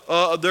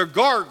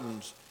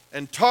gardens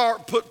and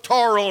put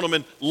tar on them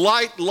and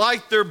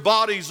light their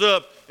bodies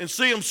up and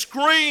see them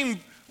scream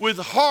with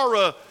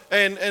horror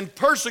and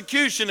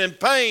persecution and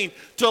pain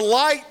to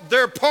light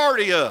their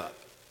party up.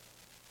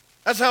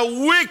 That's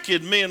how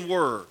wicked men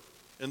were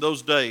in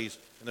those days,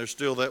 and they're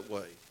still that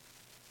way.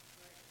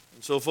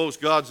 And so, folks,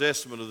 God's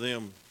estimate of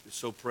them is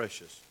so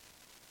precious.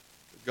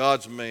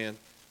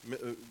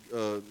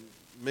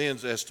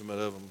 Men's estimate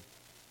of them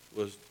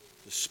was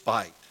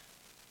despite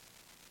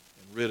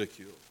and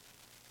ridicule.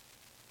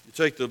 You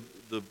take the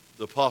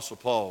the Apostle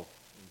Paul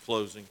in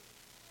closing.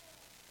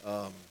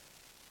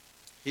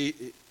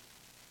 He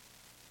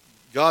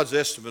God's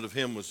estimate of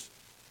him was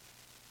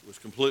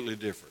completely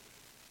different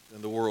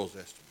than the world's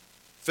estimate.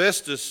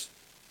 Festus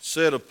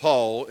said of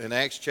Paul in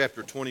Acts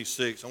chapter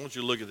 26, I want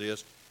you to look at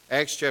this,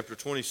 Acts chapter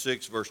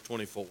 26, verse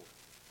 24.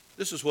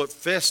 This is what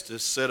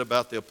Festus said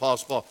about the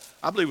Apostle Paul.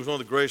 I believe he was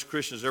one of the greatest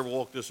Christians that ever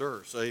walked this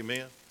earth. Say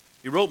amen.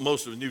 He wrote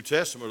most of the New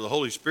Testament, or the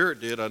Holy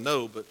Spirit did, I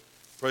know, but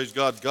praise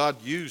God,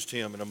 God used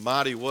him in a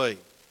mighty way.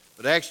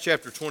 But Acts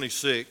chapter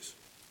 26,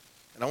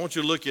 and I want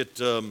you to look at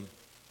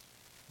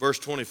verse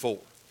 24.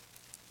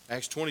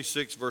 Acts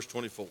 26, verse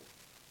 24.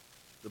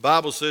 The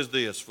Bible says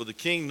this, "For the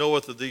king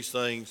knoweth of these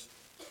things,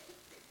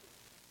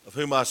 of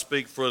whom I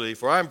speak freely.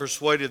 For I am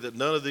persuaded that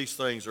none of these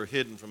things are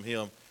hidden from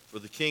him. For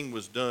the king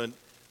was done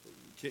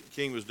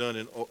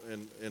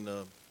in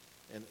the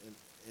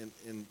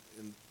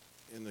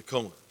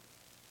corner."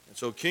 And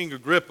so King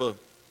Agrippa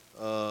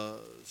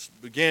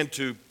began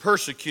to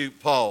persecute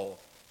Paul,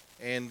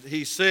 and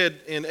he said,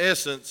 in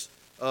essence,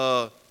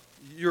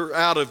 "You're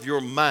out of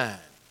your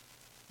mind.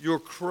 You're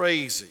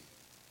crazy.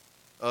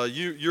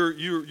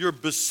 You're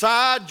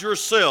beside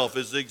yourself,"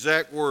 is the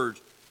exact words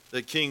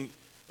that King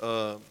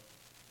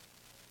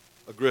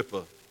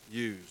Agrippa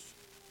used.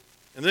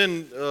 And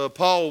then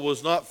Paul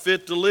was not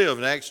fit to live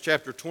in Acts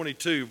chapter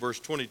 22,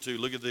 verse 22.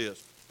 Look at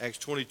this, Acts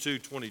 22,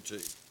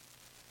 22.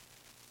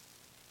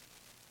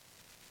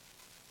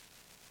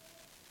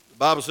 The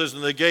Bible says,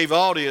 "And they gave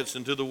audience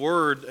unto the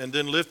word, and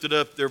then lifted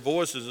up their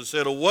voices and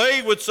said,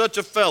 Away with such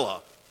a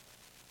fella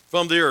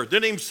from the earth."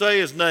 Didn't even say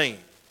his name,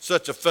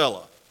 such a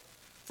fella.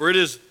 "For it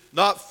is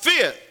not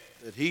fit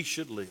that he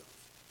should live."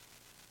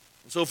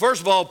 And so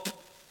first of all,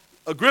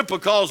 Agrippa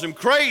calls him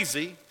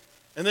crazy.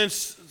 And then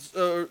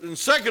and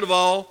second of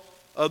all,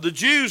 the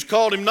Jews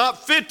called him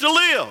not fit to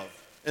live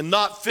and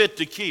not fit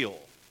to kill.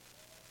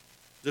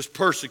 Just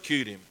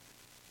persecute him,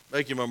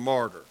 make him a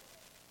martyr.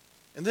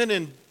 And then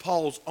in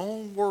Paul's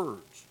own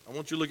words, I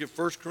want you to look at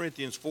 1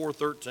 Corinthians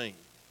 4:13.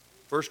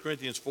 1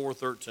 Corinthians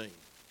 4:13.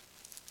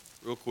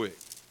 Real quick.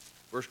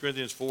 1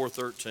 Corinthians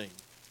 4:13.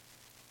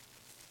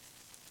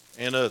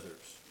 And others.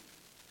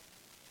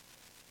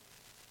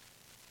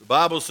 The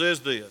Bible says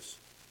this,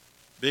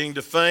 "Being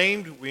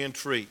defamed, we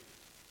entreat.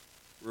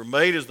 We're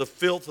made as the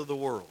filth of the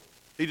world."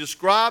 He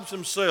describes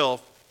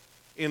himself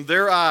in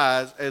their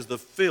eyes as the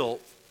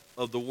filth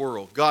of the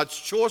world, God's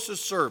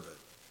choicest servant.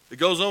 It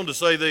goes on to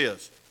say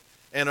this,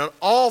 "And an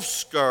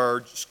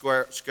off-scourging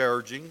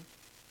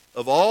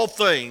of all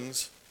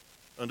things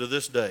unto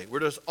this day."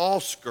 We're just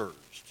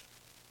off-scourged.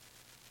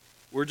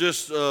 We're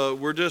just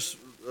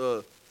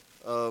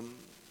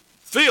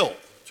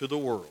filth to the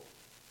world.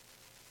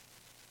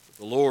 But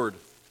the Lord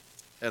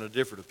had a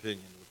different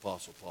opinion of the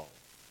Apostle Paul.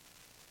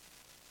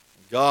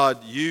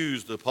 God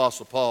used the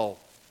Apostle Paul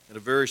in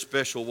a very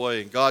special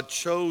way, and God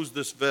chose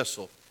this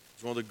vessel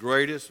as one of the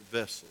greatest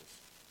vessels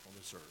on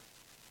this earth.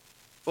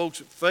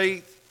 Folks,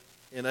 faith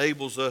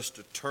enables us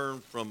to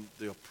turn from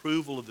the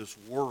approval of this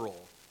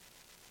world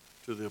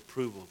to the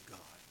approval of God.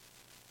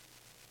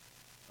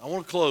 I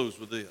want to close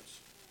with this.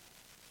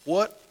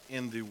 What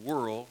in the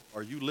world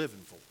are you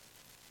living for?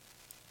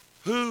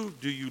 Who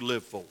do you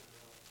live for?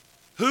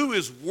 Who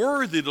is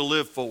worthy to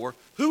live for?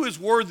 Who is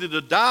worthy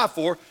to die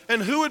for?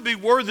 And who would be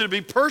worthy to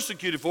be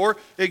persecuted for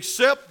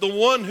except the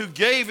one who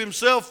gave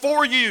himself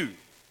for you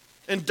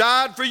and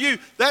died for you?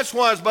 That's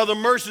why it's by the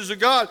mercies of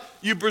God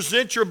you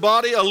present your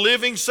body a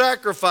living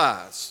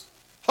sacrifice,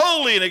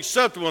 holy and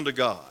acceptable unto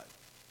God.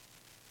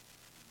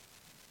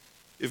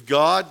 If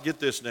God, get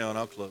this now and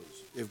I'll close.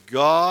 If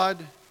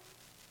God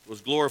was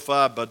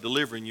glorified by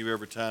delivering you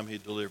every time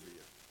he'd deliver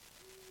you,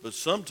 but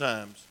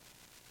sometimes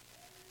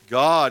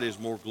God is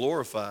more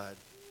glorified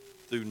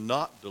through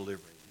not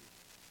delivering you.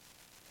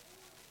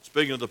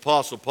 Speaking of the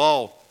Apostle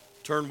Paul,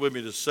 turn with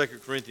me to 2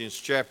 Corinthians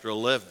chapter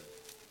 11.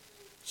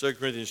 2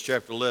 Corinthians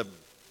chapter 11.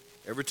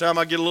 Every time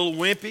I get a little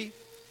wimpy,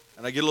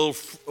 and I get a little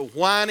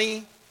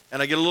whiny,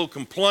 and I get a little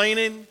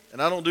complaining,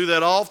 and I don't do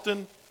that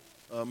often,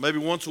 maybe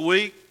once a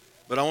week,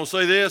 but I want to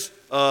say this,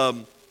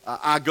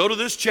 I go to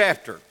this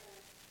chapter,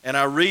 and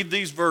I read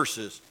these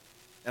verses,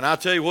 and I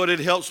tell you what, it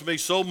helps me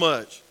so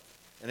much,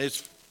 and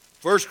it's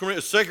 2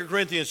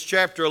 Corinthians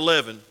chapter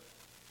 11,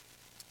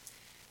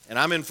 and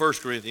I'm in 1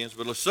 Corinthians,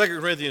 but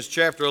 2 Corinthians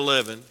chapter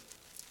 11,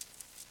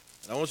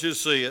 and I want you to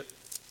see it.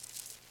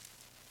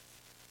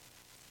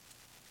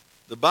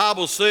 The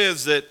Bible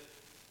says that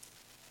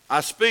I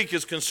speak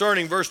as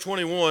concerning verse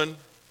 21,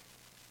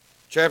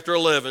 chapter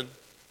 11,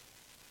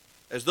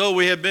 as though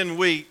we had been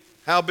weak,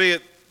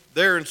 howbeit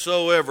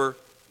thereinsoever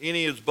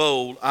any is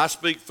bold, I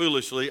speak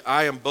foolishly,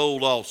 I am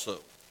bold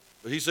also.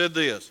 But he said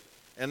this,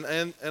 and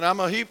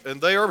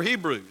they are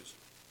Hebrews,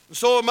 and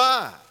so am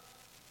I.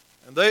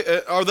 And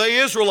are they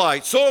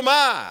Israelites? So am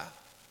I.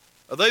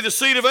 Are they the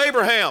seed of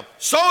Abraham?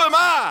 So am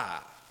I.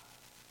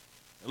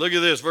 And look at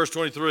this, verse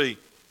 23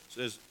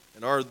 says,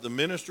 and are the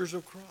ministers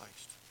of Christ.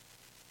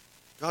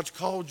 God's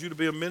called you to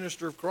be a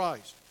minister of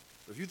Christ.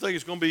 If you think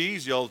it's going to be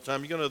easy all the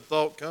time, you're going to have a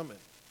thought coming.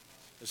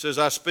 It says,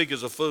 I speak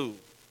as a fool.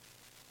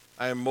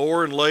 I am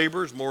more in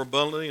labors, more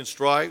abundantly in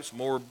stripes,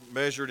 more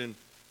measured in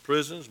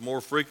prisons, more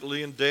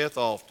frequently in death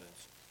often.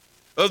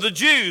 Of the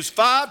Jews,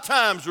 5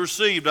 times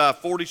received I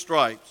 40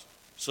 stripes,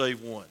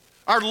 save one.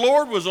 Our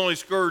Lord was only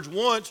scourged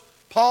once.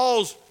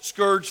 Paul's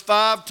scourged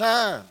 5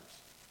 times.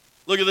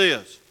 Look at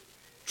this.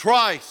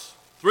 Twice,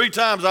 3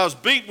 times I was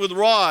beaten with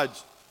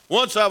rods.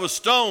 Once I was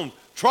stoned.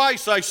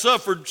 Twice I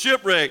suffered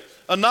shipwreck.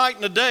 A night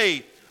and a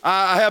day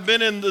I have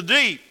been in the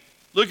deep.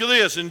 Look at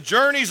this. In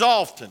journeys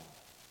often.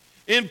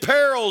 In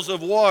perils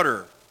of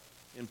water.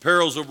 In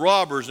perils of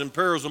robbers. In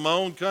perils of my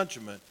own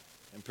countrymen.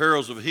 In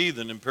perils of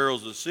heathen. In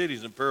perils of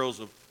cities. In perils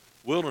of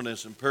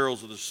wilderness. In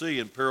perils of the sea.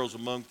 In perils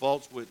among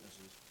false witnesses.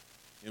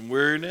 In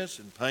weariness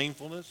and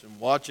painfulness. In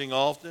watching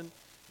often.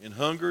 In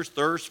hungers,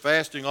 thirst,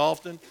 fasting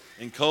often.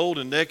 In cold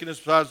and nakedness.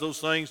 Besides those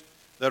things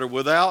that are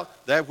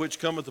without, that which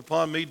cometh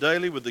upon me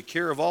daily with the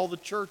care of all the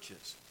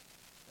churches.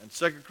 And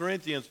 1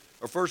 Corinthians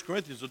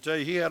will tell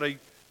you he had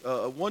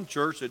one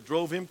church that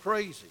drove him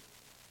crazy.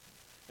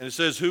 And it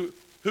says, who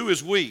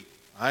is weak?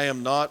 I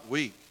am not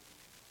weak.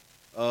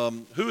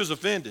 Who is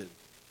offended?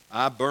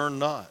 I burn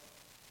not.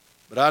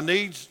 But I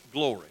needs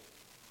glory.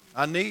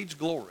 I needs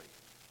glory.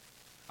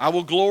 I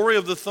will glory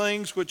of the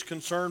things which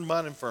concern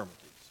mine infirmities.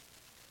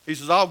 He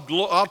says,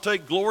 I'll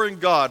take glory in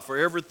God for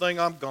everything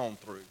I'm gone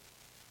through.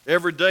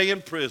 Every day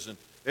in prison,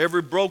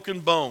 every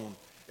broken bone,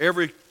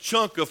 every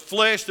chunk of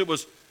flesh that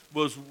was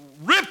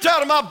ripped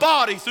out of my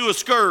body through a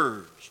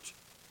scourge.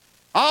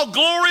 I'll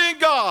glory in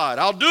God.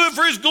 I'll do it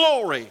for His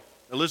glory.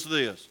 Now listen to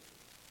this.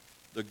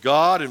 The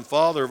God and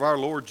Father of our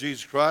Lord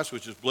Jesus Christ,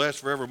 which is blessed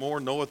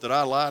forevermore, knoweth that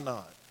I lie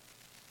not.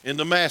 In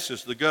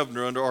Damascus, the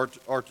governor under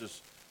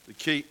Artaxerxes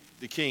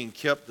the king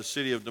kept the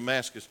city of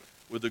Damascus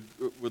with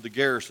the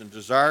garrison,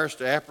 desirous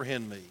to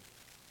apprehend me.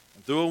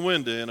 And through a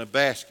window in a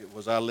basket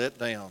was I let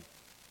down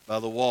by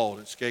the wall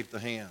and escaped the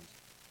hand.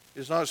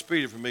 It is not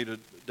expedient for me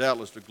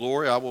doubtless to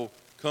glory. I will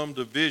come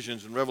to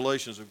visions and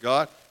revelations of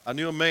God. I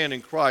knew a man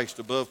in Christ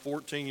above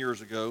 14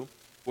 years ago,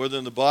 whether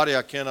in the body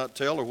I cannot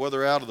tell, or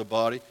whether out of the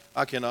body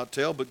I cannot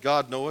tell, but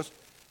God knoweth,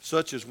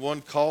 such as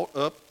one caught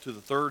up to the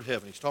third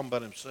heaven. He's talking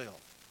about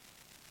himself.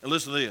 And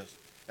listen to this.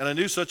 And I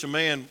knew such a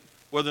man,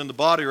 whether in the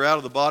body or out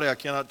of the body I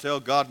cannot tell,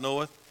 God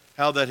knoweth,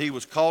 how that he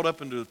was caught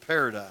up into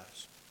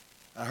paradise.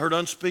 I heard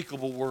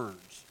unspeakable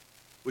words,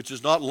 which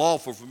is not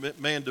lawful for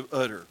man to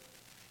utter.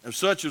 And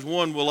such as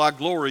one will I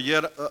glory,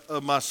 yet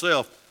of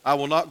myself I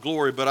will not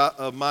glory, but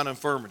of mine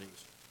infirmities.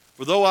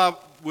 For though I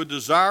would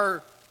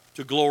desire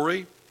to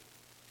glory,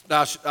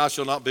 I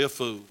shall not be a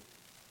fool. He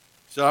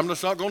said, I'm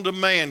just not going to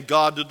demand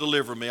God to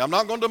deliver me. I'm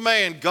not going to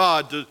demand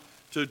God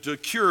to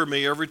cure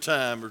me every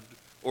time,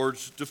 or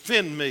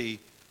defend me,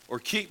 or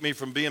keep me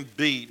from being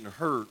beaten or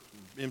hurt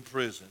in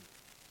prison.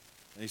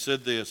 And he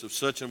said this, of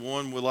such an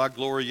one will I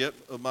glory, yet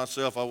of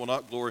myself I will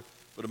not glory,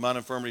 but of mine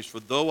infirmities. For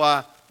though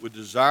I would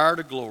desire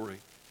to glory,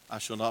 I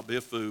shall not be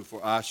a fool,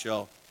 for I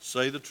shall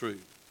say the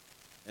truth.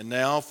 And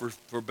now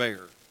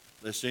forbear,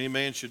 lest any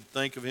man should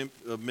think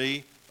of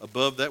me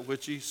above that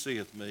which he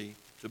seeth me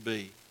to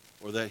be,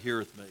 or that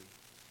heareth me.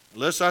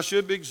 Unless I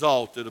should be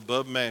exalted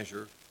above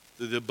measure,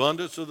 through the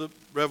abundance of the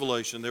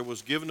revelation, there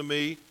was given to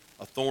me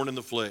a thorn in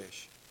the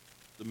flesh,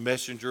 the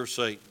messenger of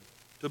Satan,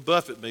 to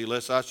buffet me,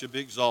 lest I should be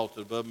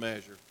exalted above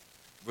measure.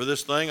 For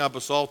this thing I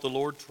besought the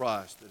Lord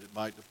thrice, that it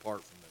might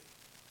depart from me.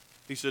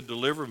 He said,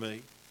 deliver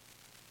me,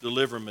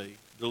 deliver me,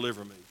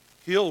 deliver me.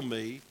 Heal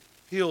me,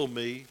 heal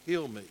me,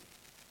 heal me.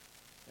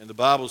 And the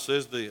Bible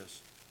says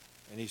this,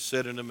 and he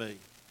said unto me,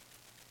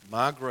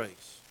 my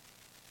grace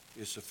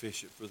is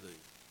sufficient for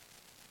thee.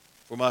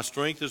 For my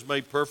strength is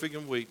made perfect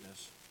in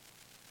weakness.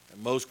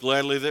 And most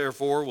gladly,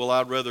 therefore, will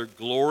I rather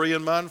glory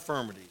in my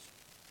infirmities,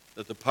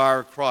 that the power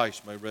of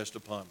Christ may rest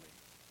upon me.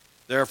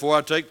 Therefore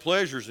I take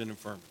pleasures in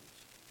infirmities,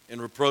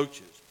 in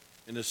reproaches,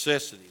 in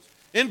necessities,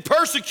 in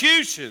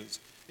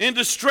persecutions, in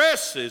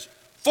distresses,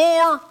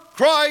 for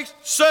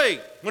Christ's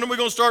sake. When are we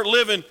going to start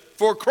living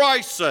for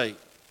Christ's sake?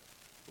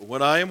 But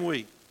when I am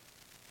weak,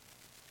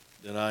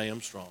 then I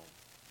am strong.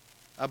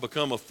 I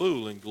become a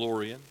fool in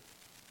glorying.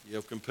 You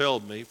have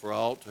compelled me, for I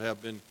ought to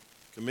have been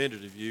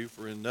commended of you,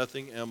 for in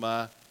nothing am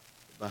I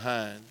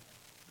behind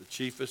the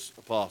chiefest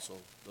apostle,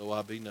 though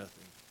I be nothing.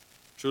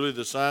 Truly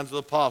the signs of the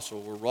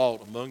apostle were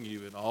wrought among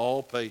you in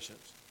all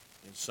patience,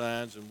 in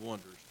signs and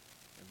wonders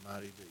and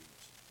mighty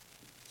deeds.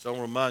 So I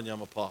want to remind you I'm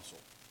an apostle.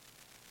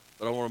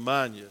 But I want to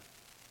remind you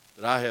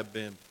that I have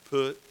been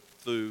put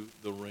through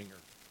the ringer.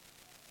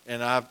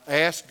 And I've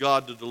asked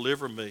God to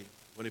deliver me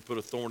when he put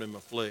a thorn in my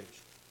flesh.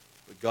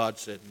 But God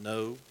said,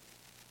 no,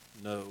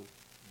 no,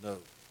 no.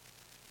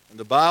 And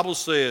the Bible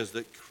says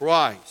that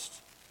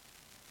Christ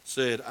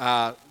said,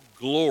 I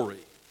glory,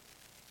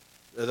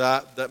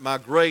 that my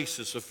grace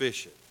is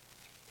sufficient,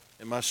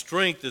 and my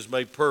strength is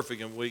made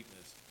perfect in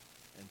weakness.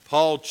 And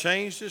Paul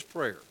changed his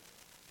prayer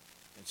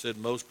and said,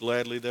 most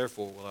gladly,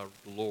 therefore, will I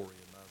glory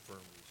in my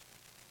infirmities,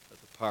 that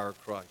the power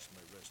of Christ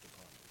may rest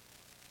upon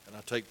me. And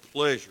I take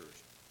pleasures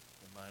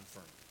in my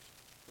infirmities.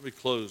 Let me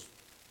close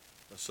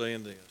by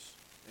saying this,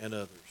 and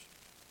others,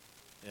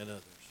 and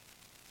others.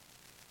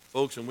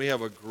 Folks, and we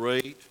have a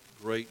great,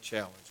 great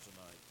challenge tonight.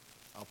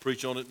 I'll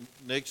preach on it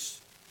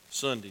next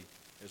Sunday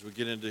as we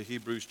get into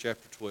Hebrews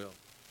chapter 12.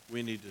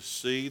 We need to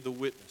see the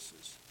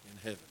witnesses in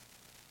heaven.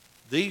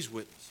 These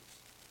witnesses,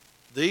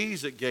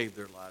 these that gave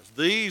their lives,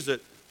 these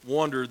that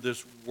wandered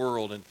this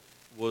world and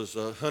was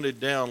hunted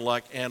down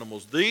like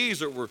animals, these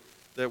that were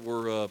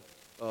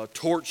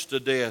torched to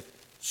death,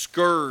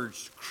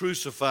 scourged,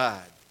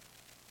 crucified,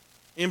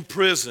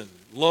 imprisoned,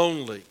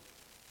 lonely,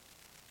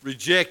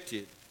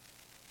 rejected,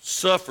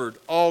 suffered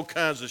all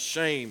kinds of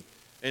shame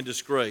and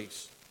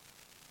disgrace.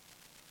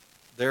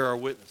 There are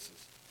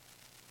witnesses.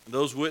 And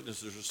those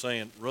witnesses are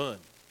saying, run.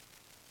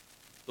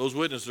 Those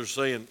witnesses are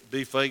saying,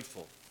 be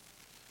faithful.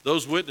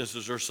 Those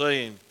witnesses are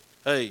saying,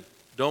 hey,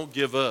 don't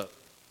give up.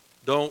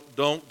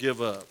 Don't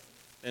give up.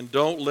 And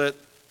don't let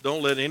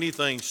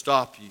anything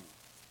stop you.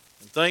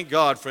 And thank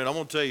God, friend, I'm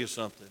going to tell you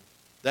something.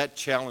 That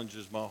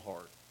challenges my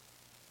heart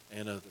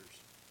and others.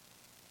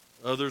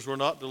 Others were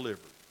not delivered.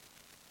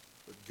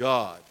 But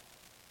God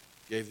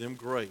gave them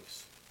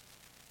grace.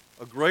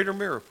 A greater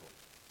miracle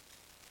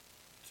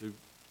to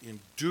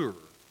endure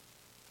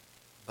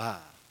by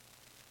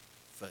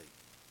faith.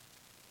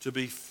 To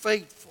be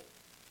faithful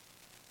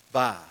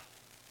by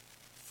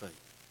faith.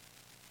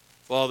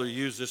 Father,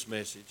 use this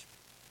message.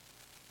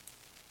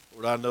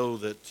 Lord, I know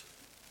that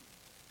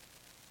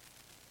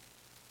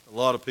a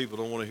lot of people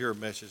don't want to hear a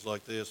message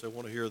like this. They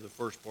want to hear the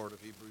first part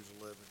of Hebrews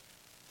 11.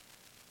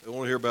 They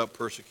want to hear about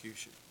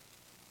persecution.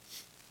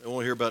 They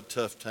want to hear about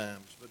tough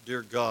times. But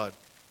dear God,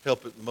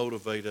 help it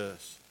motivate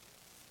us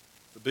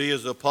to be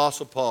as the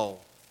Apostle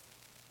Paul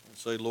and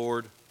say,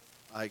 Lord,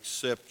 I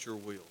accept your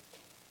will.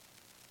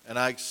 And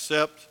I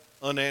accept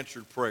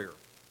unanswered prayer.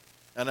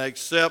 And I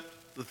accept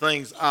the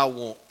things I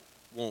want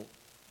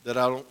that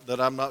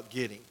I'm not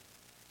getting.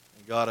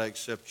 And God, I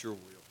accept your will.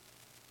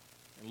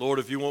 And Lord,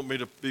 if you want me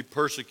to be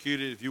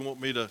persecuted, if you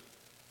want me to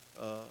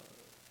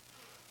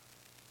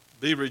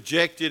be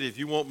rejected, if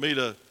you want me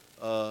to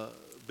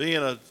be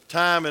in a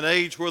time and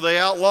age where they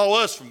outlaw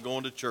us from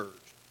going to church,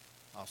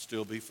 I'll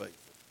still be faithful.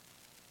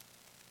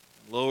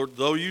 And Lord,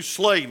 though you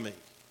slay me,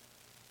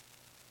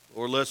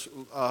 Lord,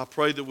 I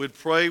pray that we'd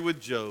pray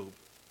with Job,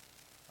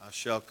 I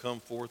shall come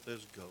forth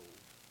as gold.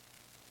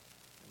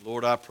 And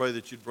Lord, I pray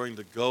that you'd bring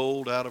the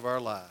gold out of our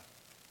life,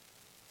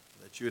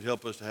 that you would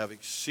help us to have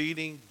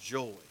exceeding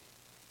joy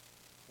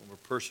when we're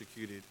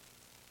persecuted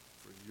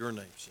for your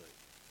name's sake,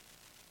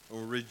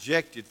 when we're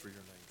rejected for your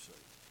name's sake,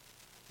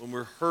 when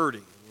we're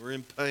hurting, when we're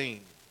in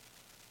pain,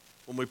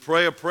 when we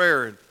pray a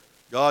prayer and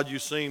God, you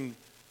seem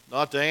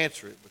not to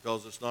answer it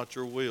because it's not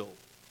your will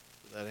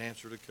for that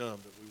answer to come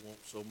that we want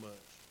so much.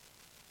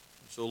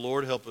 And so,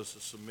 Lord, help us to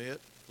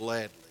submit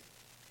gladly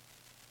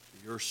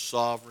to your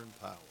sovereign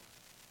power.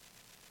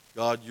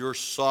 God, your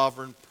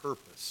sovereign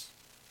purpose.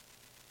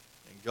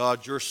 And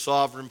God, your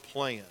sovereign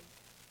plan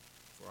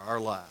for our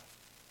life.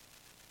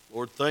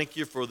 Lord, thank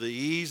you for the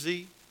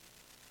easy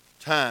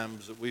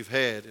times that we've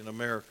had in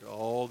America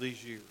all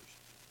these years.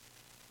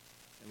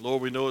 And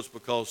Lord, we know it's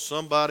because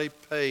somebody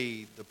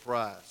paid the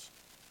price.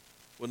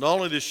 Well, not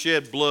only to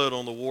shed blood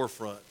on the war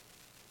front,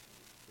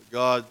 but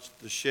God,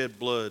 to shed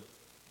blood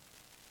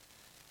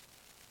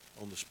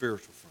on the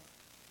spiritual front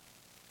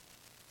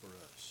for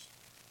us.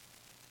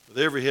 With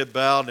every head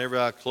bowed and every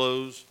eye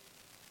closed,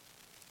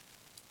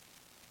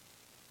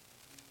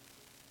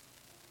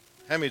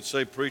 how many would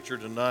say, preacher,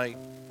 tonight,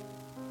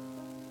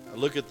 I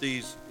look at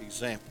these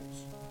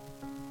examples.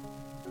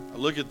 I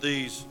look at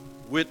these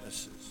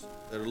witnesses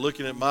that are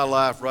looking at my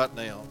life right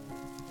now.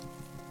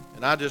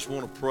 And I just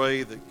want to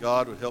pray that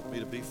God would help me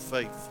to be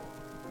faithful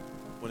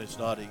when it's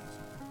not easy.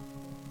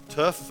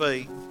 Tough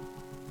faith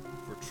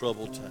for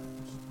troubled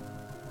times.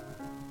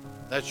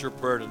 That's your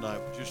prayer tonight.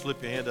 Would you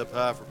slip your hand up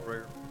high for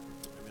prayer?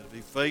 Amen.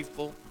 Be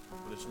faithful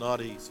when it's not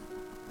easy.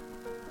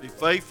 Be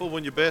faithful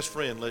when your best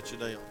friend lets you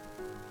down.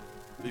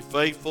 Be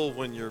faithful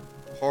when your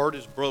heart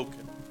is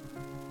broken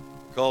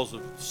because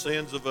of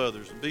sins of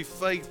others. And be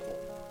faithful.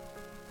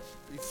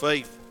 Be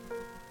faithful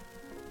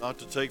not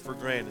to take for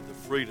granted the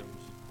freedoms,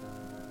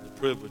 the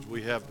privilege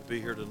we have to be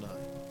here tonight.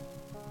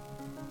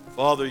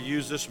 Father,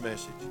 use this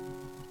message.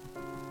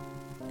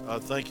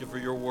 God, thank you for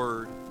your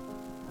word.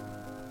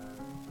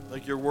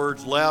 Thank your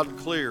word's loud and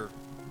clear.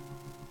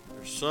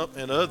 There's some,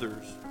 and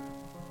others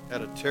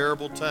had a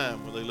terrible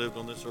time when they lived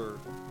on this earth.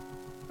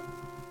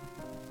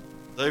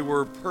 They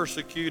were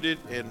persecuted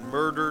and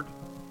murdered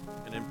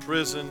and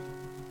imprisoned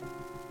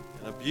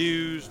and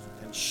abused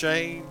and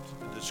shamed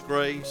and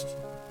disgraced.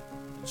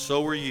 And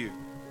so were you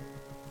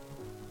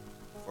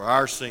for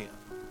our sin.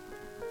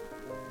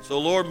 So,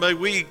 Lord, may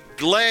we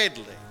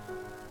gladly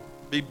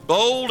be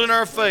bold in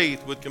our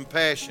faith with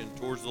compassion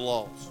towards the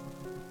lost.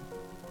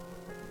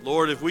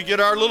 Lord, if we get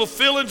our little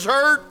feelings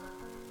hurt,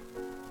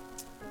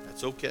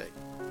 that's okay.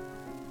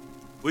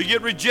 If we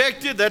get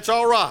rejected, that's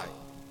all right.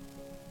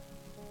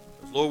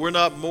 Because, Lord,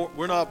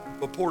 we're not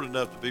important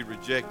enough to be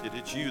rejected.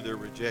 It's you they're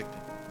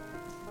rejecting.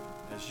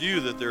 It's you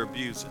that they're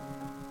abusing.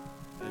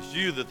 And it's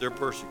you that they're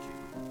persecuting.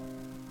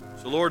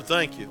 So, Lord,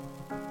 thank you.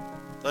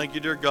 Thank you,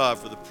 dear God,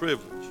 for the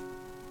privilege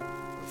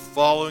of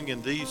following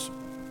in these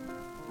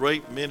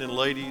great men and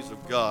ladies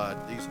of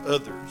God, these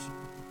others,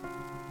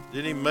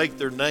 didn't even make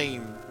their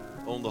name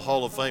on the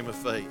Hall of Fame of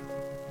Faith.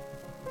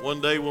 One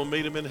day we'll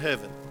meet them in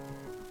heaven.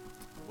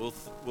 We'll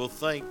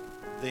thank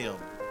them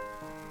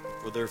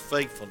for their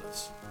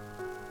faithfulness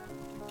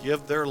to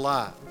give their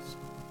lives.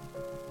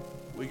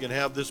 We can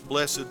have this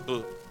blessed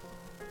book,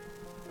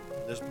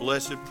 this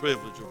blessed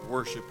privilege of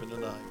worshiping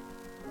tonight,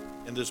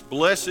 and this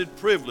blessed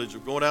privilege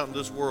of going out in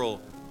this world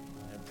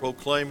and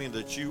proclaiming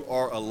that you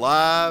are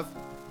alive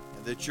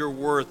and that you're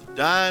worth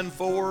dying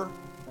for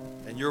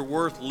and you're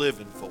worth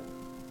living for.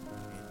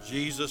 In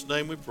Jesus'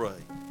 name we pray.